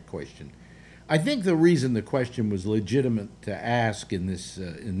think that question. I think the reason the question was legitimate to ask in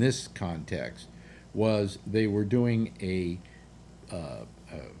this context was they were doing a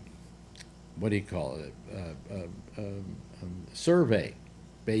what do you call it? Survey,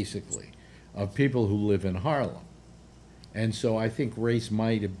 basically, of people who live in Harlem, and so I think race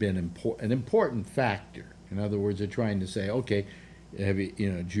might have been an important factor. In other words, they're trying to say, okay,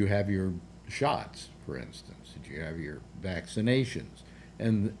 did you have your shots, for instance? Did you have your vaccinations?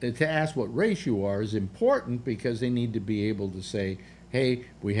 And to ask what race you are is important because they need to be able to say, hey,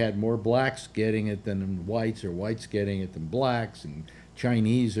 we had more blacks getting it than whites, or whites getting it than blacks, and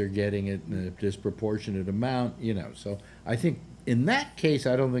Chinese are getting it in a disproportionate amount, So I think in that case,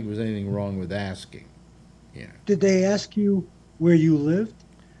 I don't think there was anything wrong with asking. Yeah. Did they ask you where you lived?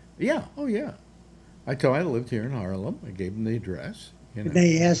 Yeah. Oh, yeah. I told I lived here in Harlem. I gave them the address. Did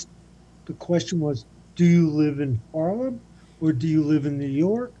they ask, the question was, do you live in Harlem, or do you live in New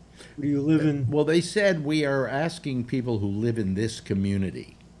York? Or do you live in... Well, they said we are asking people who live in this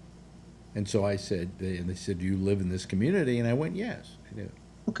community. And so I said, they said, do you live in this community? And I went, yes, I do.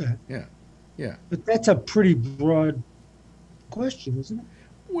 Okay. Yeah, yeah. But that's a pretty broad question, isn't it?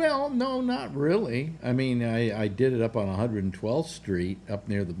 Well, no, not really. I mean, I did it up on 112th Street, up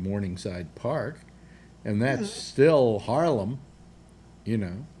near the Morningside Park, and that's still Harlem,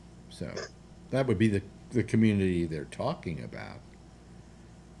 So that would be the community they're talking about.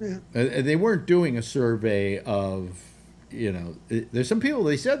 Yeah. They weren't doing a survey of, there's some people,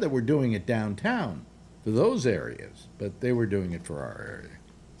 they said that were doing it downtown for those areas, but they were doing it for our area.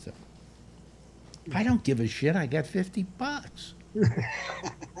 So I don't give a shit. I got $50.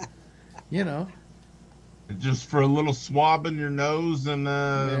 Just for a little swab in your nose and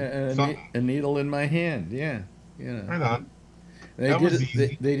a needle in my hand. Yeah, Right on. They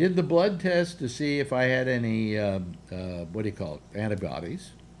did the blood test to see if I had any what do you call it,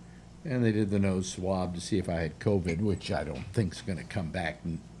 antibodies, And they did the nose swab to see if I had COVID, which I don't think is going to come back,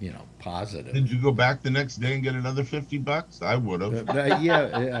 positive. Did you go back the next day and get another $50? I would have.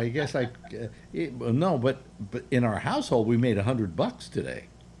 Yeah, I guess no, but in our household we made $100 today.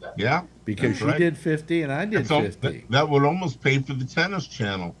 Yeah, because she did 50 and I did 50. That would almost pay for the tennis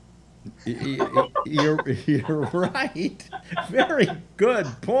channel. You're right. Very good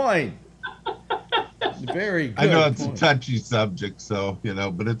point. Very good. I know it's a touchy subject, so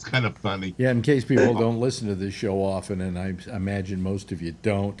but it's kind of funny. Yeah, in case people don't listen to this show often, and I imagine most of you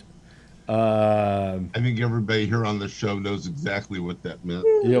don't. I think everybody here on the show knows exactly what that meant.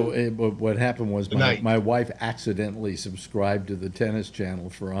 What happened was my wife accidentally subscribed to the tennis channel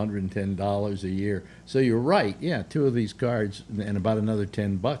for $110 a year. So you're right. Yeah, 2 of these cards and about another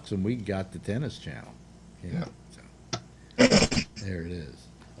 $10, and we got the tennis channel. Yeah. So, there it is.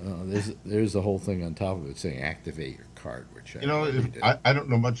 There's the whole thing on top of it saying activate your card, which I don't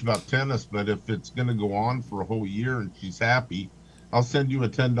know much about tennis, but if it's going to go on for a whole year and she's happy, I'll send you a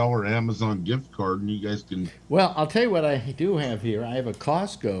 $10 Amazon gift card, and you guys can. Well, I'll tell you what I do have here. I have a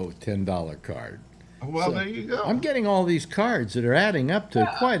Costco $10 card. Well, so there you go. I'm getting all these cards that are adding up to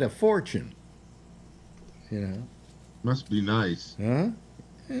quite a fortune. Must be nice. Huh?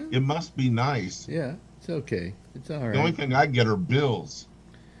 Yeah. It must be nice. Yeah, it's okay. It's all right. The only thing I get are bills.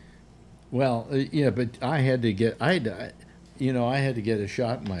 Well, but I had to get a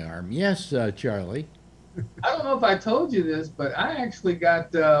shot in my arm. Yes, Charlie. I don't know if I told you this, but I actually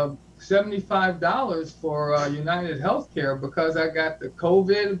got $75 for United Healthcare because I got the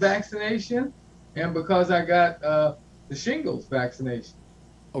COVID vaccination and because I got the shingles vaccination.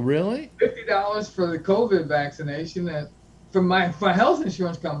 Oh, really? $50 for the COVID vaccination and from my health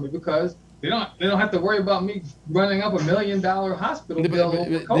insurance company because they don't have to worry about me running up $1 million hospital bill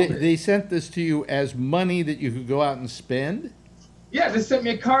over COVID. They sent this to you as money that you could go out and spend? Yeah, they sent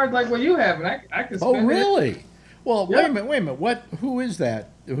me a card like what you have, and I can spend it. Oh, really? Well, wait a minute. Who is that?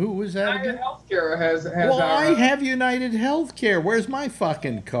 Who was that United again? Healthcare has well, I have United Healthcare. Where's my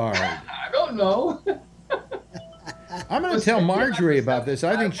fucking card? I don't know. I'm going to tell Marjorie about this.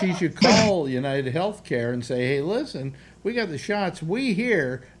 I think she should call United Healthcare and say, hey, listen, we got the shots. We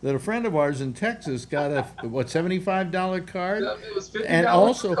hear that a friend of ours in Texas got a, $75 card? It was $50 and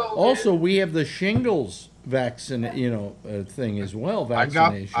also we have the shingles vaccine, thing as well,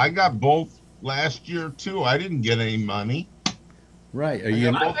 vaccination. I got both last year, too. I didn't get any money. Right. Are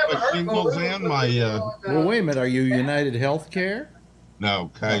you both my shingles and my... Well, wait a minute. Are you United Healthcare?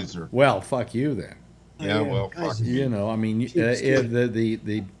 No, Kaiser. Well, fuck you then. Yeah, well, fuck you. I mean,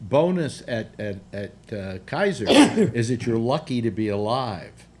 the bonus at Kaiser is that you're lucky to be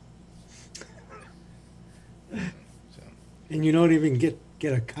alive. And you don't even get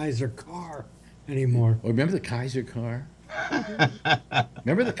a Kaiser car anymore. Oh, remember the Kaiser car?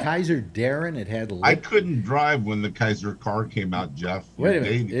 Remember the Kaiser Darren? It had I couldn't drive when the Kaiser car came out, Jeff. Wait a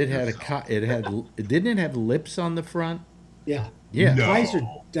minute. Didn't it have lips on the front? Yeah. Yeah. No. Kaiser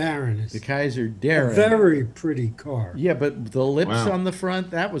Darren is the Kaiser Darren. A very pretty car. Yeah, but the lips on the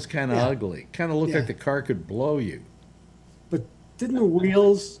front, that was kind of ugly. Kind of looked like the car could blow you. But didn't the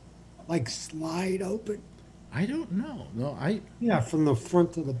wheels slide open? I don't know. No, Yeah, from the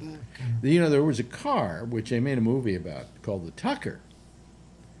front to the back. There was a car which they made a movie about called the Tucker,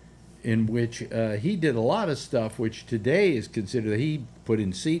 in which he did a lot of stuff which today is considered. He put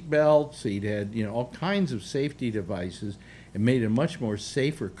in seat belts. He had all kinds of safety devices and made a much more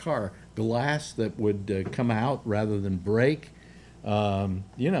safer car. Glass that would come out rather than break.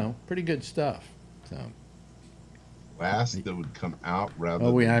 Pretty good stuff. So. Glass that would come out rather.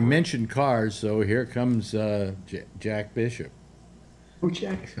 Oh, I mentioned cars, so here comes Jack Bishop. Oh,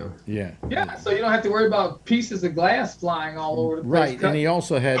 Jack. Yeah. Yeah, so you don't have to worry about pieces of glass flying all over the place. Right, and he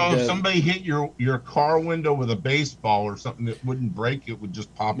also had. So if somebody hit your car window with a baseball or something that wouldn't break, it would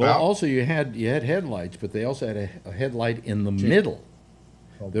just pop out. Well, also you had headlights, but they also had a headlight in the middle.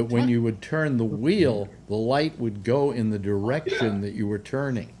 That when you would turn the wheel, the light would go in the direction that you were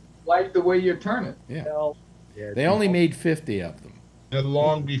turning. Like the way you're turning. Yeah. They only made 50 of them. And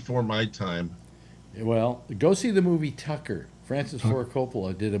long before my time. Well, go see the movie Tucker. Francis Ford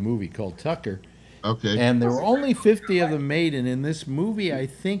Coppola did a movie called Tucker. Okay. And there were only 50 of them made, and in this movie, I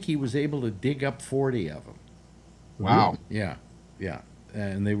think he was able to dig up 40 of them. Wow. Yeah.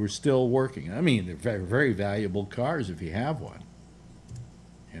 And they were still working. I mean, they're very, very valuable cars if you have one.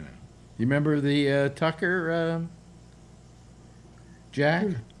 You remember the Tucker, Jack?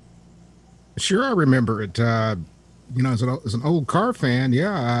 Sure, I remember it. As an old car fan,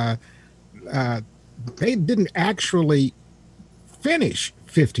 they didn't actually finish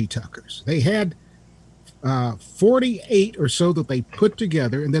 50 Tuckers. They had 48 or so that they put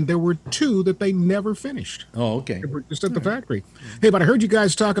together, and then there were 2 that they never finished. Oh, okay. They were just at the factory. Hey, but I heard you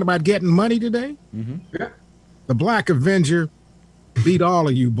guys talking about getting money today. Yeah. The Black Avenger beat all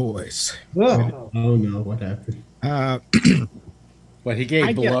of you boys. Oh no, what happened? What, he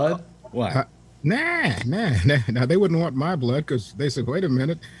gave blood? What? Nah. They wouldn't want my blood because they said, "Wait a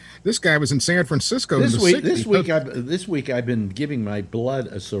minute, this guy was in San Francisco This in the week, 60s." this week I've been giving my blood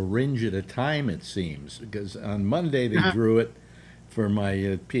a syringe at a time. It seems, because on Monday they drew it for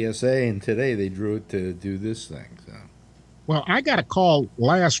my PSA, and today they drew it to do this thing. So. Well, I got a call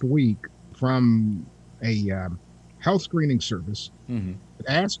last week from a health screening service that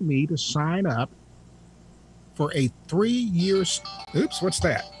asked me to sign up for a 3-year. Oops, what's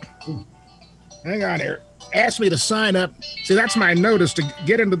that? Hang on here. Asked me to sign up. See, that's my notice to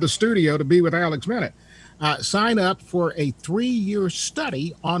get into the studio to be with Alex Bennett. Sign up for a 3-year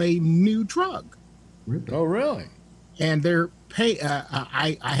study on a new drug. Oh, really? And they're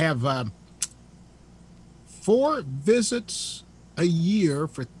I have 4 visits a year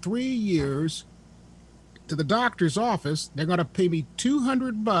for 3 years to the doctor's office. They're going to pay me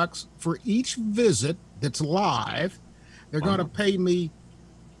 $200 for each visit that's live. They're going to pay me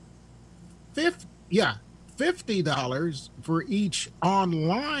 $50 for each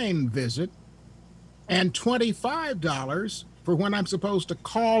online visit, and $25 for when I'm supposed to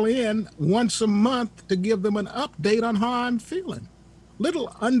call in once a month to give them an update on how I'm feeling.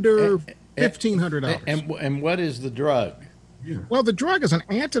 Little under $1,500. And what is the drug? Well, the drug is an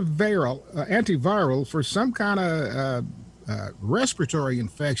antiviral for some kind of respiratory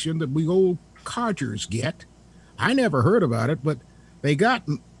infection that we old codgers get. I never heard about it, but they got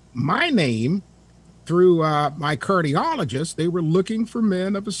my name through my cardiologist. They were looking for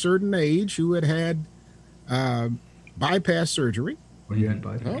men of a certain age who had bypass surgery. Oh, you had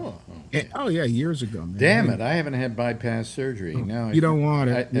bypass? Oh, yeah, years ago. Man. Damn it, I haven't had bypass surgery. Now you don't want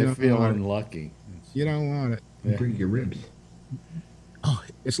it. I feel unlucky. You don't want it. You break your ribs. Oh,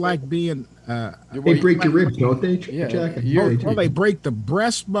 it's like being... they break your ribs, don't they, Jack? Well, they break the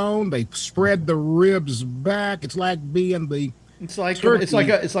breastbone. They spread the ribs back. It's like being the... It's like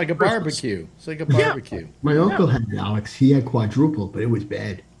a barbecue. It's like a barbecue. Yeah. My uncle had it, Alex. He had quadruple, but it was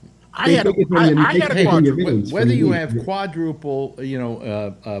bad. I had a quadruple. Whether you have quadruple,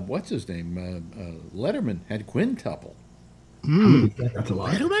 what's his name? Letterman had quintuple. That's a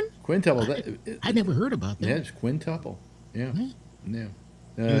lot. Letterman? Quintuple. I never heard about that. Yeah, it's quintuple. Yeah.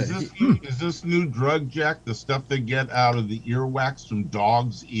 Is this new drug, Jack, the stuff they get out of the earwax from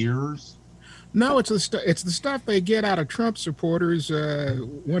dogs' ears? No, it's the stuff they get out of Trump supporters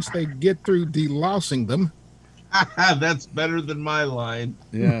once they get through delousing them. That's better than my line.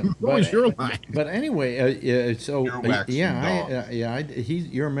 Yeah, what was your line? But anyway, you're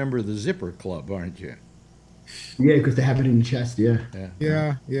a member of the Zipper Club, aren't you? Yeah, because they have it in the chest. Yeah.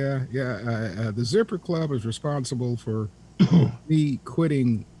 The Zipper Club is responsible for me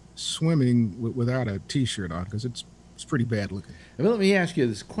quitting swimming without a T-shirt on because it's pretty bad looking. But let me ask you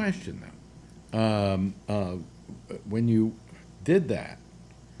this question though. When you did that,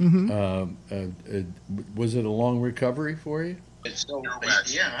 was it a long recovery for you?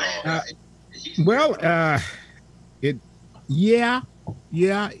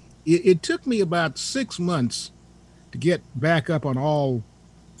 It took me about 6 months to get back up on all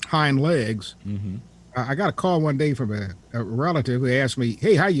hind legs. I got a call one day from a relative who asked me,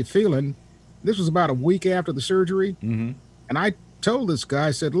 "Hey, how you feeling?" This was about a week after the surgery, and I told this guy,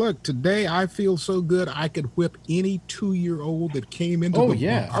 I said, "Look, today I feel so good I could whip any 2-year-old that came into the bar."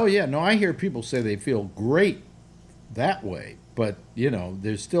 Oh yeah. No, I hear people say they feel great that way, but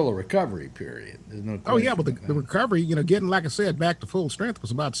there's still a recovery period. There's no. Oh yeah, but the recovery, getting, like I said, back to full strength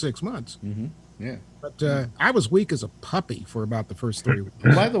was about 6 months. Yeah. But I was weak as a puppy for about the first 3 weeks.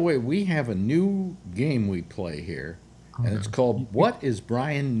 By the way, we have a new game we play here, and it's called "What is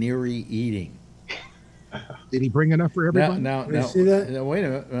Brian Neary Eating?" Did he bring enough for everybody? Now, see that? wait a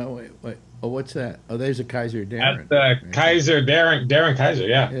minute. Wait. Oh, what's that? Oh, there's a Kaiser Darren. That's Kaiser Darren Kaiser.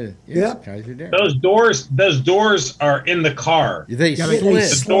 Yeah. Yeah. Kaiser Darren. Those doors are in the car. They slide. The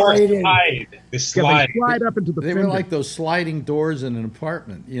doors slide. They slide. They slide up into the They were like those sliding doors in an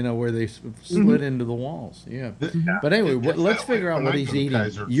apartment, where they slid into the walls. Yeah. But anyway, let's figure out what he's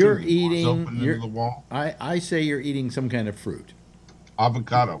eating. You're eating. I say you're eating some kind of fruit.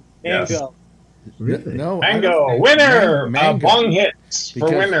 Avocado. Yes. Really? No. Mango. Winner. Mango. Bong hits for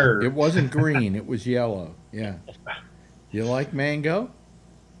Because winner. It wasn't green. It was yellow. Yeah. You like mango?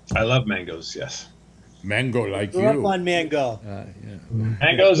 I love mangoes. Yes. Mango like Grew up on mango.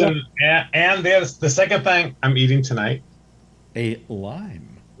 Mangoes and there's the second thing I'm eating tonight. A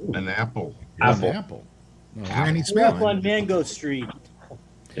lime. An apple. Apple. An apple. No, Granny Grew up Smith. on Mango Street.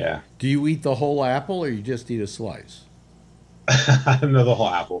 Yeah. Do you eat the whole apple or you just eat a slice? No, the whole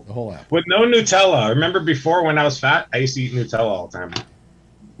apple. The whole apple. With no Nutella. Remember before when I was fat, I used to eat Nutella all the time.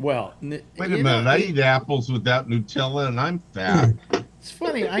 Well, Wait a minute. I eat apples without Nutella, and I'm fat. It's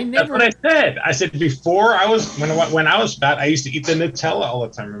funny. I That's never. what I said. I said before I was when I was fat, I used to eat the Nutella all the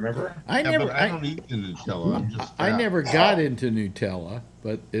time. Remember? I Yeah, never. but I don't eat the Nutella. I'm just I fat. never got into Nutella,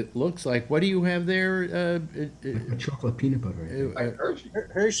 but it looks like. What do you have there? Chocolate peanut butter. Like Hershey.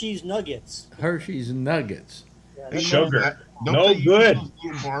 Hershey's Nuggets. Hershey's Nuggets. Yeah, Hey, Sugar. don't No they use good. those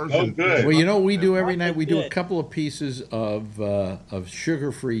little bars No in- good. Well, you know what we do every night? We do a Good. couple of pieces of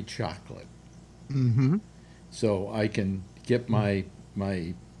sugar-free chocolate, Mm-hmm. so I can get my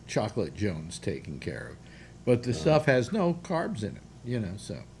chocolate Jones taken care of. But the stuff has no carbs in it, you know.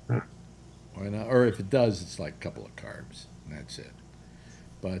 So why not? Or if it does, it's like a couple of carbs, and that's it.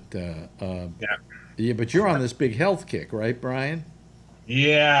 But yeah. But you're on this big health kick, right, Brian?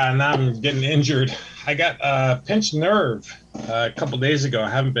 Yeah, and I'm getting injured. I got a pinched nerve a couple days ago. I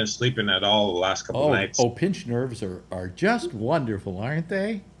haven't been sleeping at all the last couple nights. Pinched nerves are just wonderful, aren't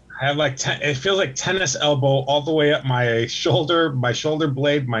they? I have like it feels like tennis elbow all the way up my shoulder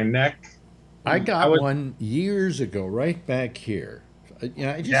blade, my neck. I got one years ago, right back here.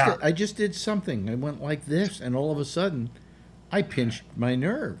 I just did something. I went like this, and all of a sudden, I pinched my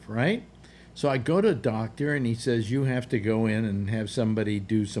nerve. Right. So I go to a doctor, and he says you have to go in and have somebody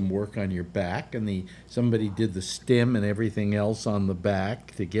do some work on your back, and somebody did the stim and everything else on the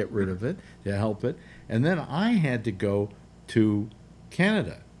back to get rid of it, to help it, and then I had to go to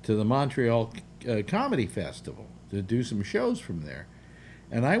Canada, to the Montreal Comedy Festival, to do some shows from there.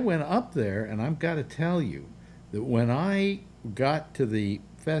 And I went up there, and I've got to tell you that when I got to the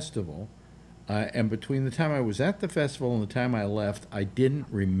festival, and between the time I was at the festival and the time I left, I didn't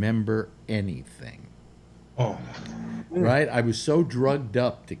remember anything. Oh, Right? I was so drugged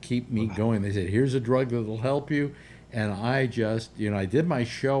up to keep me going. They said, here's a drug that'll help you. And I just, I did my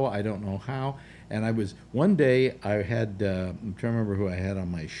show, I don't know how. And one day I had, I'm trying to remember who I had on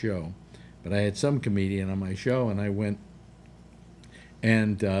my show, but I had some comedian on my show, and I went,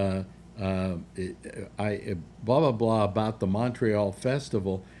 and I blah, blah, blah about the Montreal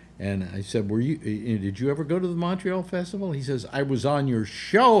Festival. And I said, did you ever go to the Montreal Festival? He says, I was on your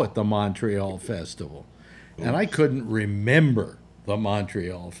show at the Montreal Festival. And I couldn't remember the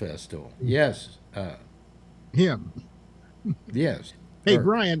Montreal Festival. Yes. Him. Yes. Hey, Or-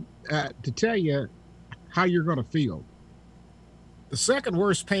 Brian, to tell you how you're going to feel, the second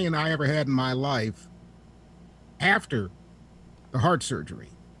worst pain I ever had in my life after the heart surgery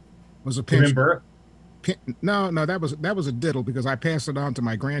was a pinch. remember? No, that was a diddle because I passed it on to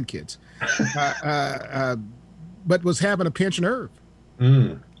my grandkids. But was having a pinched nerve.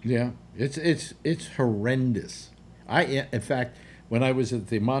 Yeah, it's horrendous. In fact, when I was at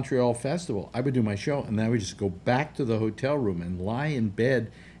the Montreal Festival, I would do my show, and then I would just go back to the hotel room and lie in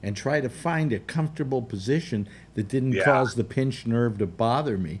bed and try to find a comfortable position that didn't cause the pinched nerve to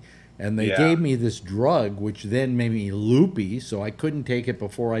bother me. And they gave me this drug, which then made me loopy, so I couldn't take it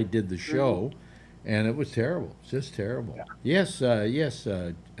before I did the show, and it was terrible. It's just terrible. Yes,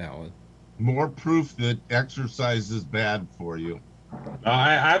 Alan. More proof that exercise is bad for you.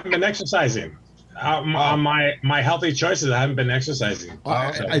 I haven't been exercising. On my healthy choices, I haven't been exercising.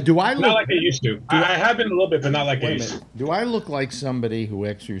 Do I look Not like I used to. I have been a little bit, but not like I Wait a used to. minute. Do I look like somebody who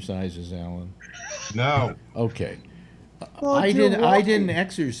exercises, Alan? No. Okay. Well, I you're didn't walking.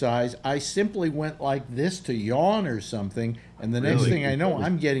 exercise. I simply went like this to yawn or something, and the next Really? thing I know,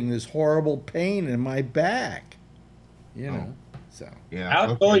 I'm getting this horrible pain in my back. You know. So Yeah.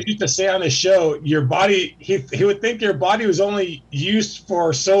 Alex okay. always used to say on his show, your body, he would think your body was only used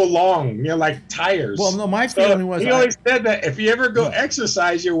for so long, like tires. well, no, my So feeling was he always said that if you ever go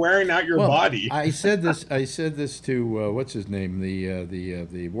exercise, you're wearing out your body. I said this. I said this to what's his name,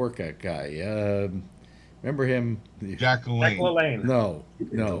 the workout guy. Remember him? Jack Like LaLanne. LaLanne.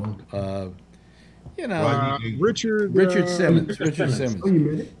 No. Well, Richard Simmons. Richard Richard Simmons. Simmons. Oh, you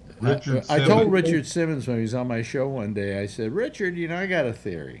made it? Richard I told Simmons. Richard Simmons when he was on my show one day, I said, Richard, I got a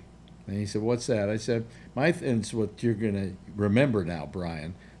theory. And he said, what's that? I said, and it's what you're going to remember now,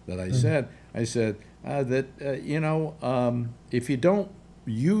 Brian, that I said. I said that, if you don't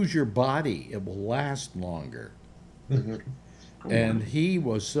use your body, it will last longer. And he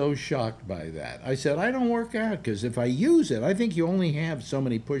was so shocked by that. I said, I don't work out because if I use it, I think you only have so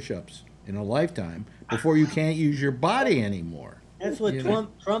many push-ups in a lifetime before you can't use your body anymore. That's what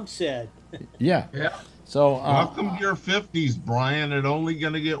Trump said. Yeah. Yeah. So, Welcome to your 50s, Brian. It's only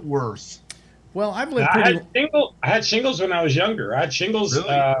going to get worse. well, I've lived I pretty. had shingles when I was younger. I had shingles Really?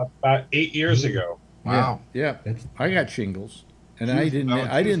 about 8 years ago. Wow. Yeah. That's- I got shingles, and Geez, I didn't. no, it's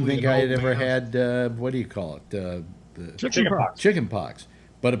I didn't usually think an I had old ever man. had. What do you call it? The Chickenpox. chickenpox.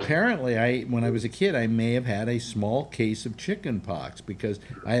 But apparently, when I was a kid, I may have had a small case of chickenpox because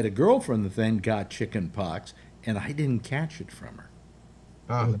I had a girlfriend that then got chickenpox, and I didn't catch it from her.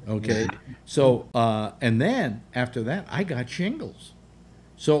 Huh. Okay, so and then after that, I got shingles.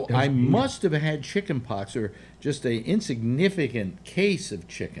 So I must have had chickenpox or just a insignificant case of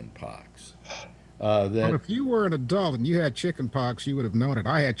chickenpox. Well, That if you were an adult and you had chickenpox, you would have known it.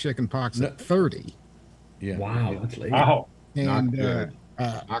 I had chickenpox at 30. yeah. Wow, that's late. Wow. Not And good.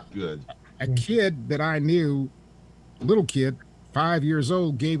 Not good. a kid that I knew, little kid, 5 years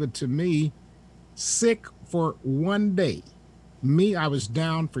old, gave it to me, sick for 1 day. Me, I was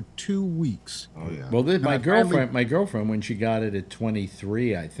down for 2 weeks. Oh yeah. Well, my I girlfriend, when she got it at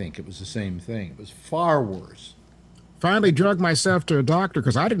 23, I think it was the same thing. It was far worse. Finally drug myself to a doctor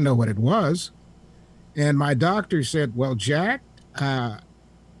because I didn't know what it was. And my doctor said, well, Jack,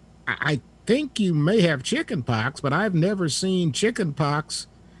 I think you may have chickenpox, but I've never seen chickenpox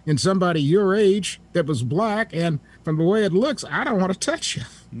in somebody your age that was black. And from the way it looks, I don't want to touch you.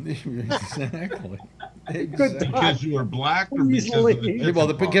 Exactly. Because you were black or Please because of the leave. Well,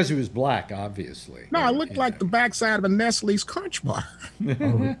 chickenpox? because he was black, obviously. No, I looked like the backside of a Nestle's Crunch Bar. Oh,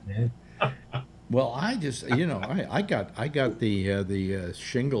 man. Well, I just, I got the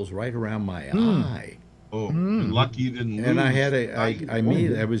shingles right around my eye. Oh, you're lucky you didn't lose. And I had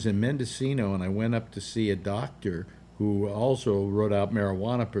I was in Mendocino, and I went up to see a doctor who also wrote out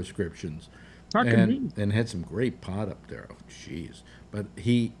marijuana prescriptions, and had some great pot up there. Oh, jeez! But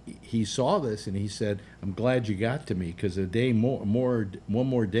he saw this and he said, "I'm glad you got to me because one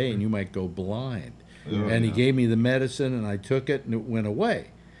more day and you might go blind." And he gave me the medicine, and I took it, and it went away.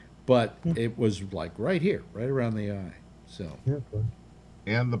 But it was like right here, right around the eye. So.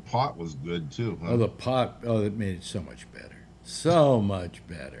 And the pot was good too. Huh? Oh, the pot! Oh, that made it so much better. So much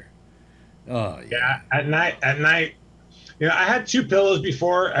better. Oh yeah. At night, I had 2 pillows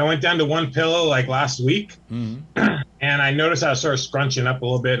before. I went down to 1 pillow like last week, and I noticed I was sort of scrunching up a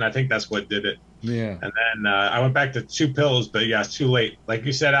little bit, and I think that's what did it. Yeah. And then I went back to 2 pillows, but yeah, it's too late. Like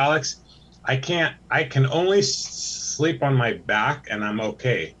you said, Alex, I can only sleep on my back, and I'm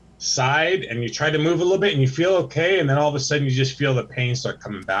okay. Side, and you try to move a little bit and you feel okay, and then all of a sudden you just feel the pain start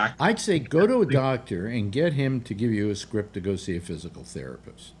coming back. I'd say go to a doctor and get him to give you a script to go see a physical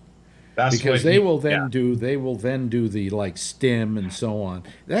therapist. Because they will then do the like stim and so on.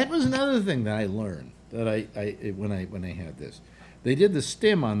 That was another thing that I learned that when I had this. They did the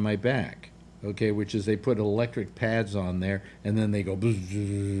stim on my back, okay, which is they put electric pads on there and then they go.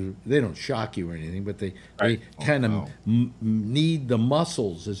 They don't shock you or anything, but they kind of knead the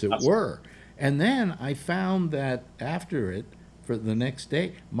muscles, as it were. And then I found that after it, for the next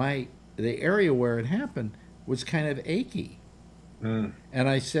day, the area where it happened was kind of achy. And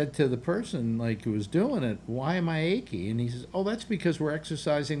I said to the person who was doing it, "Why am I achy?" And he says, "Oh, that's because we're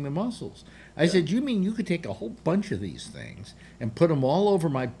exercising the muscles." I said, "You mean you could take a whole bunch of these things and put them all over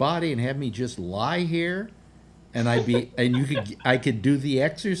my body and have me just lie here, and I could do the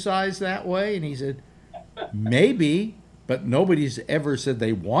exercise that way?" And he said, "Maybe, but nobody's ever said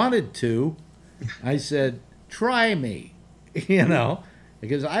they wanted to." I said, "Try me,"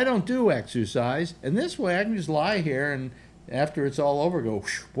 because I don't do exercise, and this way I can just lie here and. After it's all over, go,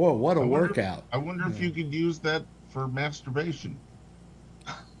 whoa, what a workout. I wonder if you could use that for masturbation.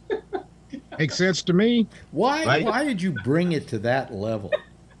 Makes sense to me. Why? Right? Why did you bring it to that level?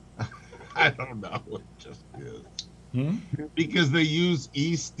 I don't know. It just is. Because they use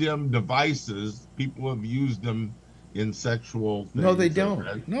e-stim devices. People have used them in sexual things. No, they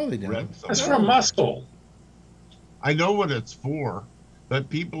don't. No, they don't. It's for muscle. I know what it's for, but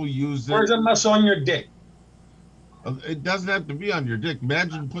people use it. Where's a muscle on your dick? It doesn't have to be on your dick.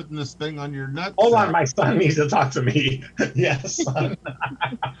 Imagine putting this thing on your nuts. Hold on, my son needs to talk to me. Yes, son.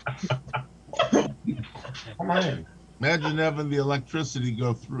 Come on. Imagine having the electricity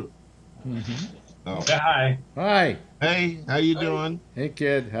go through. Oh. Say hi. Hi. Hey, how you doing? Hey,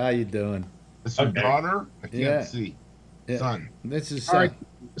 kid. How you doing? Is your daughter? I can't see. Yeah. Son. This is All right.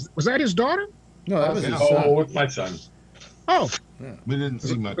 Was that his daughter? No, that was his son. Oh, it's my son. Oh, We didn't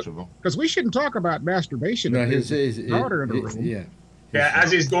see much of him. because we shouldn't talk about masturbation. No, if his there's a daughter in the room. Yeah. Yeah,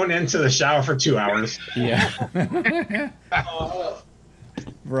 as he's going into the shower for 2 hours. Yeah.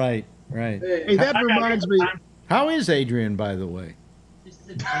 Right. Hey, that reminds me. How is Adrian, by the way?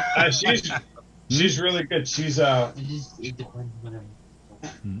 She's really good. She's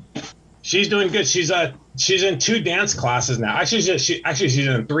doing good. She's in 2 dance classes now. Actually, she's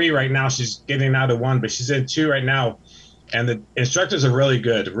in 3 right now. She's getting out of 1, but she's in 2 right now. And the instructors are really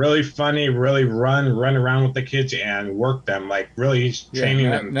good, really funny, really run around with the kids and work them, like really training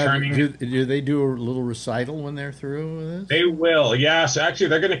them, turning. Do they do a little recital when they're through with this? They will, yeah. So actually,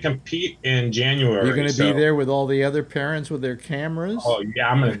 they're going to compete in January. You're going to be there with all the other parents with their cameras? Oh, yeah,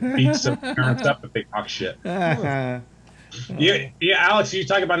 I'm going to beat some parents up if they talk shit. Yeah, Alex, you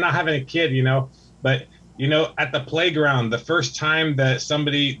talk about not having a kid, but at the playground, the first time that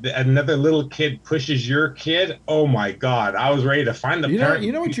another little kid pushes your kid, oh my God, I was ready to find the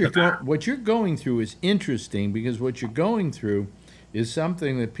parent. What you're going through is interesting, because what you're going through is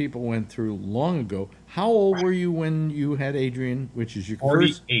something that people went through long ago. How old were you when you had Adrian, which is your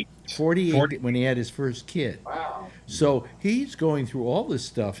 48. 48 when he had his first kid. Wow. So he's going through all this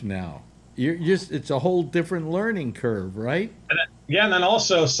stuff now. It's a whole different learning curve, right? Yeah, and then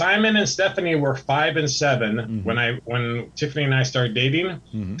also Simon and Stephanie were 5 and 7 when Tiffany and I started dating.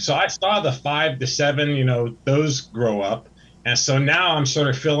 So I saw the 5 to 7, those grow up, and so now I'm sort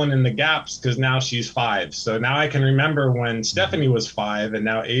of filling in the gaps because now she's 5. So now I can remember when Stephanie was 5 and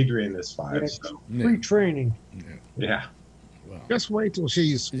now Adrian is 5. So. Free training. Yeah. Well, just wait till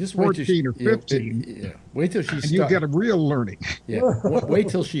she's 14 or 15. Wait till she and you get a real learning. Yeah. Wait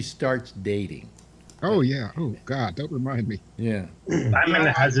till she starts dating. Oh yeah. Oh God, don't remind me. Yeah. I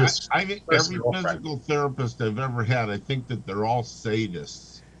think every physical therapist I've ever had, I think that they're all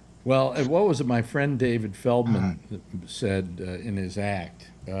sadists. Well, what was it my friend David Feldman said in his act,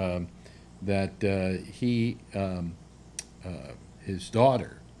 that his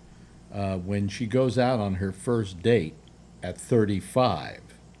daughter, when she goes out on her first date at 35,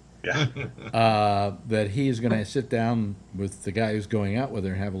 that he is going to sit down with the guy who's going out with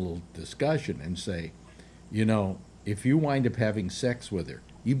her and have a little discussion and say, if you wind up having sex with her,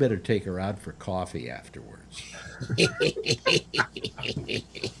 you better take her out for coffee afterwards.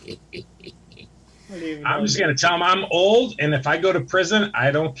 I'm just going to tell him I'm old, and if I go to prison,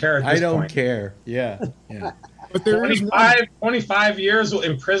 I don't care at this point. I don't care. Yeah. But there 25 years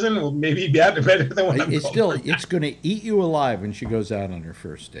in prison will maybe be better than what I'm it's going to eat you alive when she goes out on her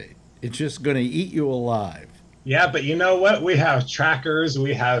first date. It's just going to eat you alive. Yeah, but you know what? We have trackers.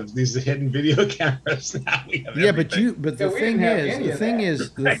 We have these hidden video cameras now. We have everything. But the thing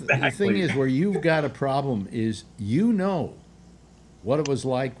is, where you've got a problem is what it was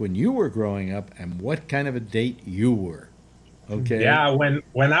like when you were growing up and what kind of a date you were. Okay. Yeah,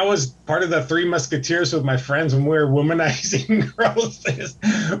 when I was part of the Three Musketeers with my friends, when we were womanizing girls,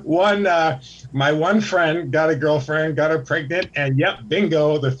 my one friend got a girlfriend, got her pregnant, and yep,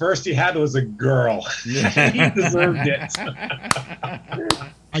 bingo, the first he had was a girl. He deserved it.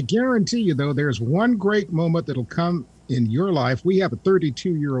 I guarantee you, though, there's one great moment that'll come in your life. We have a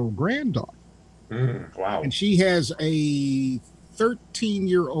 32-year-old granddaughter. Wow. And she has a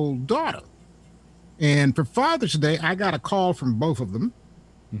 13-year-old daughter. And for Father's Day, I got a call from both of them.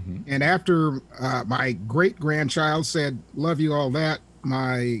 And after my great-grandchild said, love you, all that,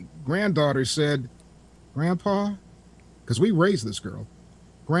 my granddaughter said, Grandpa, because we raised this girl,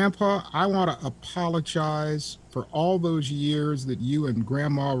 Grandpa, I want to apologize for all those years that you and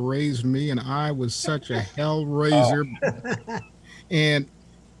Grandma raised me, and I was such a hell raiser. And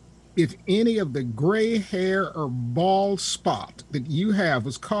if any of the gray hair or bald spot that you have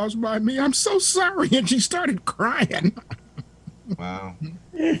was caused by me, I'm so sorry. And she started crying. Wow.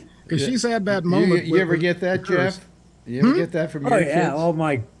 Because she's had that moment. You ever get that, Jeff? You ever get that from your kids? Yeah, all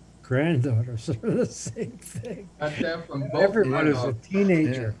my granddaughters are the same thing. Got that from both. Everyone is a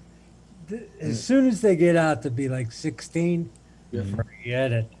teenager. As soon as they get out to be like 16,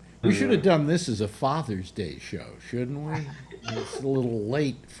 forget it. We should have done this as a Father's Day show, shouldn't we? It's a little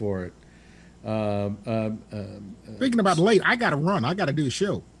late for it. Speaking about late, I got to run. I got to do a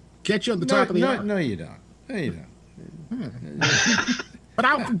show. Catch you on the top of the hour. No, you don't. No, you don't. But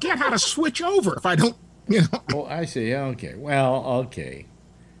I'll forget how to switch over if I don't, Oh, I see. Okay. Well, okay.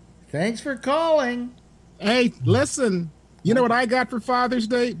 Thanks for calling. Hey, listen. You know what I got for Father's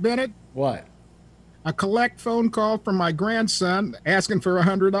Day, Bennett? What? A collect phone call from my grandson asking for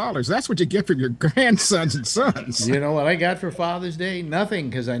 $100. That's what you get from your grandsons and sons. You know what I got for Father's Day? Nothing,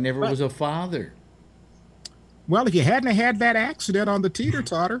 because I never was a father. Well, if you hadn't had that accident on the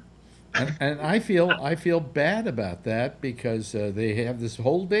teeter-totter. And I feel bad about that, because they have this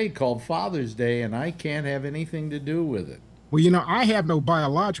whole day called Father's Day, and I can't have anything to do with it. Well, I have no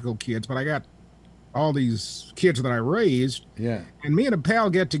biological kids, but I got all these kids that I raised. Yeah. And me and a pal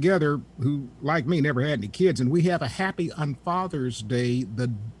get together who, like me, never had any kids, and we have a happy on Father's Day the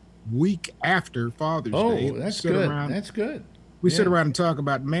week after Father's Day. Oh, that's good. That's good. We sit around and talk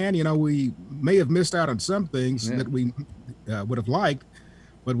about, man, we may have missed out on some things that we would have liked,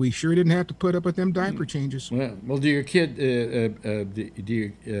 But we sure didn't have to put up with them diaper changes. Well, do your kid,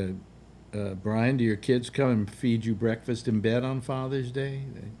 Brian, do your kids come and feed you breakfast in bed on Father's Day?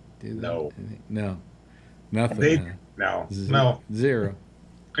 They do that? No. No. Nothing. They, huh? no. Zero.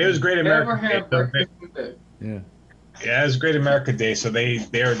 It was Great Never America Day. have breakfast in bed. Yeah. Yeah, it was Great America Day, so they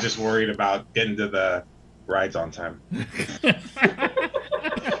were just worried about getting to the rides on time.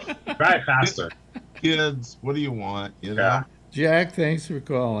 Drive faster. Kids, what do you want? You know? Yeah. Jack, thanks for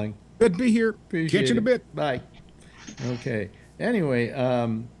calling. Good to be here. Appreciate Catch you in a it. bit. Bye. Okay. Anyway,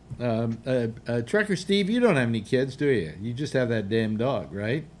 Trucker Steve, you don't have any kids, do you? You just have that damn dog,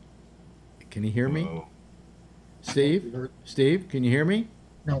 right? Can you hear me? Whoa. Steve, can you hear me?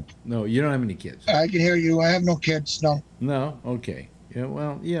 No. No, you don't have any kids. I can hear you. I have no kids. No. No? Okay. Yeah,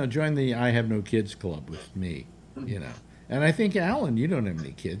 well, join the I Have No Kids Club with me, And I think, Alan, you don't have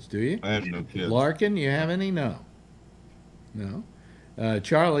any kids, do you? I have no kids. Larkin, you have any? No. No.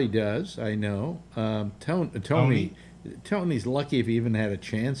 Charlie does, I know. Tony's lucky if he even had a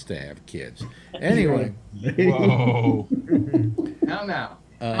chance to have kids. Anyway. Whoa. Now.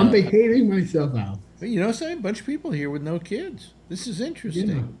 I'm behaving myself out. A bunch of people here with no kids. This is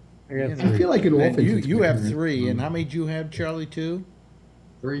interesting. I got I feel like an orphan. You have three, and how many do you have, Charlie? Two?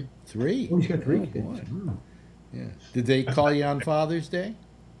 Three. Three? Oh, he's got three Oh, kids. boy. Wow. Yeah. Did they call you on Father's Day?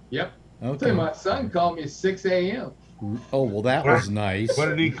 Yep. Okay. So my son called me at 6 a.m. Oh, well, that was nice. What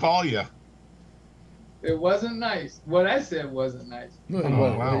did he call you? It wasn't nice. What I said wasn't nice.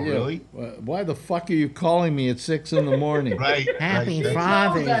 Wow, really? Why the fuck are you calling me at 6 in the morning? Right. Happy right.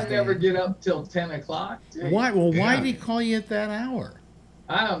 Father's I Day. never get up till 10 o'clock. Why? Well, why Yeah. did he call you at that hour?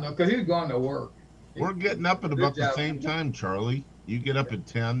 I don't know, because he's going to work. We're getting up at about Good the job. same time, Charlie. You get up at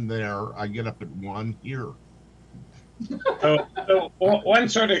 10 there. I get up at 1 here. So one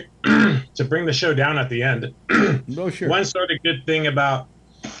sort of to bring the show down at the end. No, sure. One sort of good thing about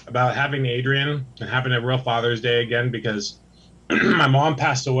having Adrian and having a real Father's Day again, because my mom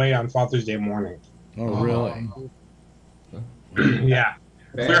passed away on Father's Day morning. Oh, really? Yeah,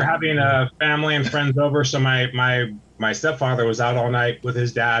 we were having family and friends over, so my stepfather was out all night with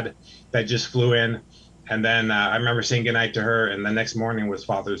his dad that just flew in, and then I remember saying goodnight to her, and the next morning was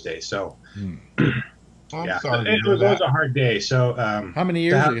Father's Day. So. I'm Yeah, sorry to it hear was that. a hard day. So How many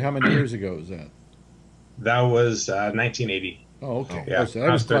years ago was that? that was 1980. Oh, okay. Yeah. So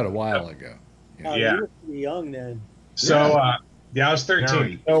that was quite a while ago. Oh, Yeah. You were pretty young then. So I was 13.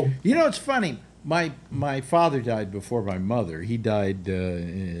 Very. So It's funny. My father died before my mother. He died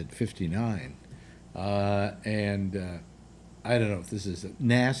at 59. And I don't know if this is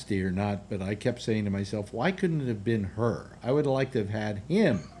nasty or not, but I kept saying to myself, why couldn't it have been her? I would have liked to have had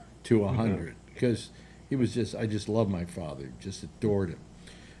him to 100 because he was I just loved my father, just adored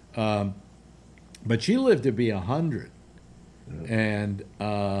him. But she lived to be 100. And,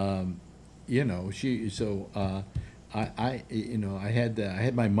 I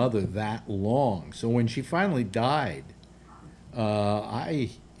had my mother that long. So when she finally died, I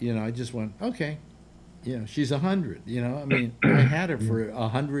just went, okay, she's 100. I mean, I had her for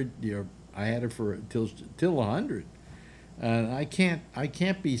 100. I had her for till 100, and I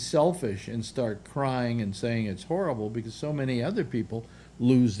can't be selfish and start crying and saying it's horrible because so many other people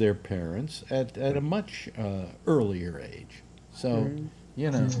lose their parents at a much earlier age. So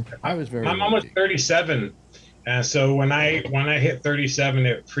I was very. I'm almost 37. And so when I hit 37,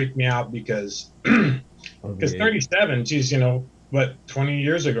 it freaked me out because 37, geez, 20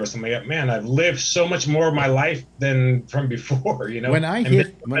 years ago or something like that, man, I've lived so much more of my life than from before, When I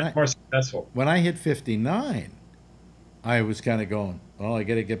hit more successful. When I hit 59, I was kind of going, oh, I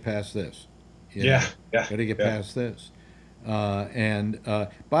got to get past this. Yeah. Got to get past this. And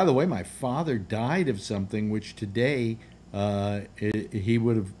by the way, my father died of something which today he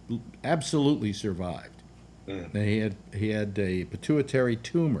would have absolutely survived. He had a pituitary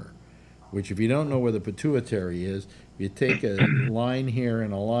tumor, which if you don't know where the pituitary is, you take a line here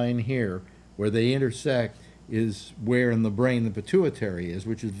and a line here, where they intersect is where in the brain the pituitary is,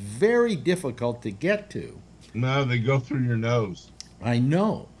 which is very difficult to get to. No, they go through your nose. I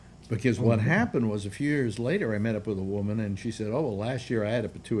know, because what happened was a few years later I met up with a woman and she said, oh, well, last year I had a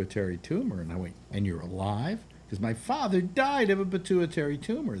pituitary tumor. And I went, and you're alive? Because my father died of a pituitary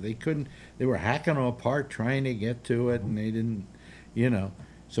tumor. They were hacking him apart trying to get to it, and they didn't,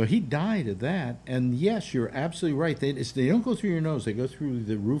 So he died of that. And yes, you're absolutely right. They don't go through your nose. They go through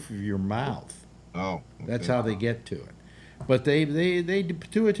the roof of your mouth. Oh. Okay. That's how they get to it. But they do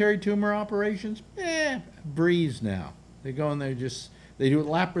pituitary tumor operations, breeze now. They go in there they do it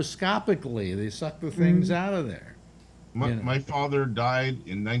laparoscopically. They suck the things out of there. My father died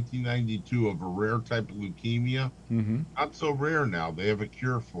in 1992 of a rare type of leukemia. Not so rare now. They have a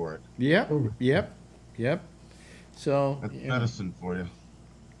cure for it. Yep. So that's medicine for you.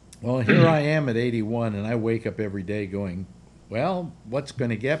 Well, here I am at 81, and I wake up every day going, well, what's going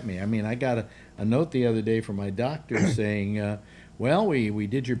to get me? I mean, I got a note the other day from my doctor saying, well, we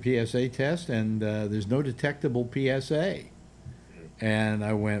did your PSA test, and there's no detectable PSA. And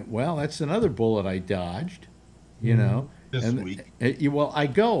I went, well, that's another bullet I dodged, you know. This week. Well, I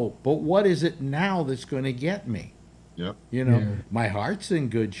go, but what is it now that's going to get me? Yep. You know, my heart's in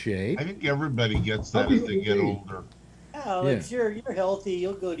good shape. I think everybody gets that as they get older. Oh, you're healthy.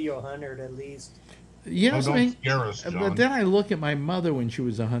 You'll go to your 100 at least. You know, don't scare us, John. But then I look at my mother when she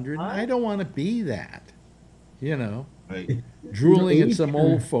was 100, and I don't want to be that. You know, drooling at some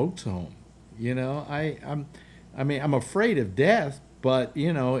old folks' home. You know, I'm afraid of death, but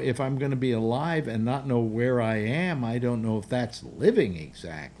you know, if I'm going to be alive and not know where I am, I don't know if that's living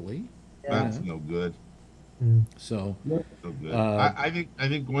exactly. That's no good. So, no good. I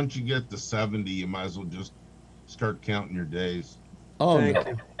think once you get to 70, you might as well just start counting your days. Oh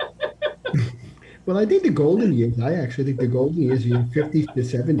no. Well, I think the golden years. I actually think the golden years are 50 to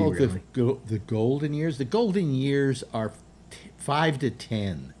 70. Oh, really. the golden years. The golden years are 5 to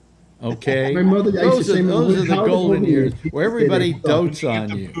 10. Okay. My mother used to say, those are the golden years where everybody dotes on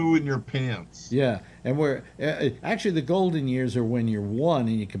you. you. Poo in your pants. Yeah, and where actually the golden years are when you're 1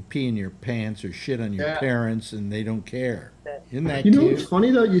 and you can pee in your pants or shit on your parents and they don't care. Isn't that You know cute? what's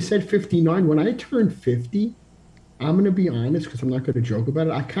funny though? You said 59. When I turned 50, I'm going to be honest because I'm not going to joke about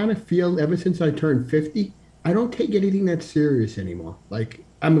it. I kind of feel ever since I turned 50, I don't take anything that serious anymore. Like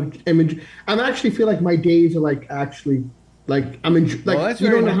I'm actually feel like my days are like actually. Like I'm like Well, that's you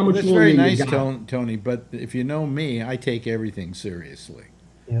don't know how much that's longer very you nice, got. Tony. But if you know me, I take everything seriously.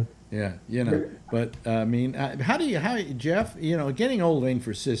 Yep. Yeah, you know. But I mean, how Jeff? You know, getting old ain't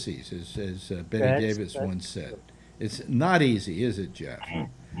for sissies, as Betty Davis once said. It's not easy, is it, Jeff?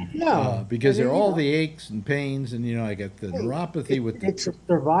 No, because there are all the aches and pains, and you know, I got the neuropathy with the. It's a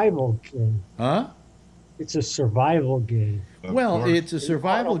survival game. Huh? It's a survival game. Well, it's a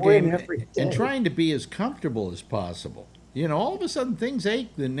survival game, and trying to be as comfortable as possible. You know, all of a sudden things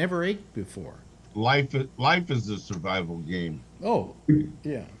ache that never ached before. Life is a survival game. Oh,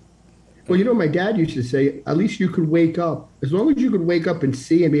 yeah. Well, you know, my dad used to say, at least you could wake up. As long as you could wake up and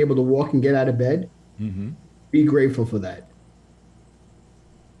see and be able to walk and get out of bed, be grateful for that.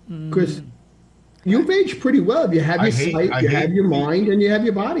 Because you've aged pretty well. You have your sight, you have your mind, and you have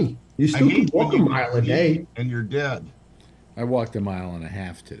your body. You still can walk a mile a day. And you're dead. I walked 1.5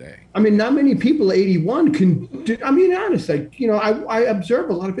 miles today. I mean, not many people 81 can do, I mean, honest, like, you know, I observe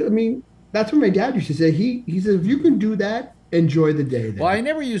a lot of people. I mean, that's what my dad used to say. He says, if you can do that, enjoy the day. Then. Well, I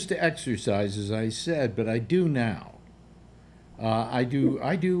never used to exercise, as I said, but I do now. I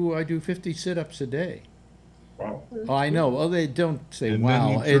do 50 sit-ups a day. Wow. Oh, I know. Well, they don't say And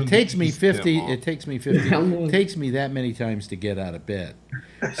wow. then you It takes me turn the 50. off. It takes me 50. It takes me that many times to get out of bed.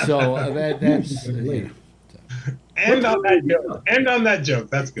 So that's. You know. End on that joke. End on that joke.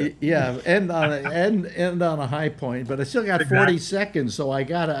 That's good. Yeah, end on a high point, but I still got 40 seconds, so I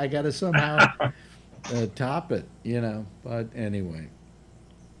gotta somehow top it, you know. But anyway,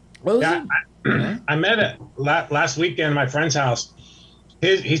 well, I met it last weekend at my friend's house.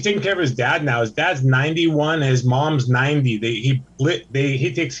 He's taking care of his dad now. His dad's 91. His mom's 90.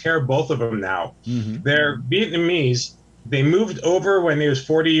 He takes care of both of them now. They're Vietnamese. They moved over when he was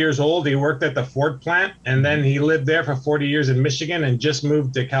 40 years old. He worked at the Ford plant, and then he lived there for 40 years in Michigan and just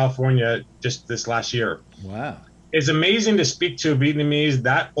moved to California just this last year. Wow. It's amazing to speak to a Vietnamese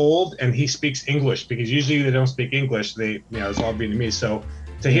that old, and he speaks English, because usually they don't speak English. It's all Vietnamese. So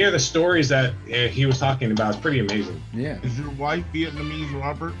to hear the stories that he was talking about is pretty amazing. Yeah. Is your wife Vietnamese,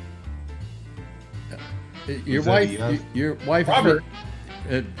 Robert? Your wife, Robert.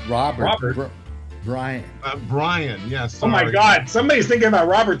 Robert. Brian. Brian, yes. Oh my God! Somebody's thinking about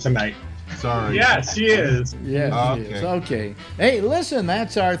Robert tonight. Sorry. Yes, she is. Yes, she is. Okay. Hey, listen,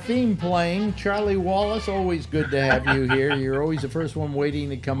 that's our theme playing. Charlie Wallace, always good to have you here. You're always the first one waiting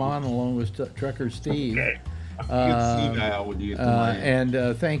to come on, along with Trucker Steve. Okay.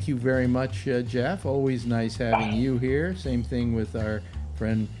 And thank you very much, Jeff. Always nice having you here. Same thing with our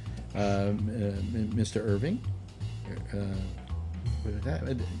friend Mr. Irving.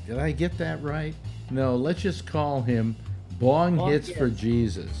 Did I get that right? No, let's just call him Bong Hits for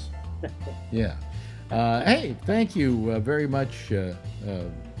Jesus. Yeah. Hey, thank you very much to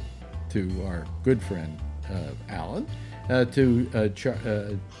our good friend Alan.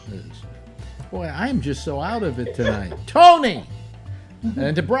 Boy, I'm just so out of it tonight. Tony!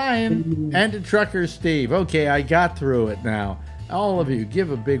 And to Brian and to Trucker Steve. Okay, I got through it now. All of you,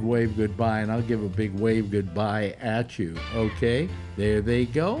 give a big wave goodbye, and I'll give a big wave goodbye at you. Okay? There they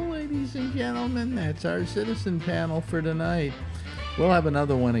go, ladies and gentlemen. That's our citizen panel for tonight. We'll have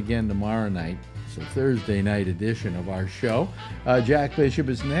another one again tomorrow night. It's a Thursday night edition of our show. Jack Bishop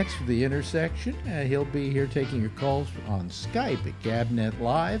is next for The Intersection. He'll be here taking your calls on Skype at Gabnet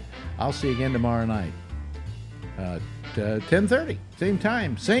Live. I'll see you again tomorrow night. 10:30, same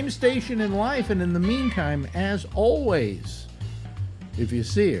time, same station in life. And in the meantime, as always, if you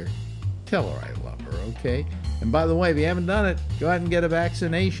see her, tell her I love her, okay? And by the way, if you haven't done it, go out and get a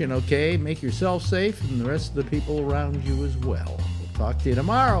vaccination, okay? Make yourself safe and the rest of the people around you as well. We'll talk to you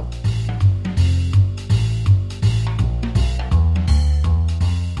tomorrow.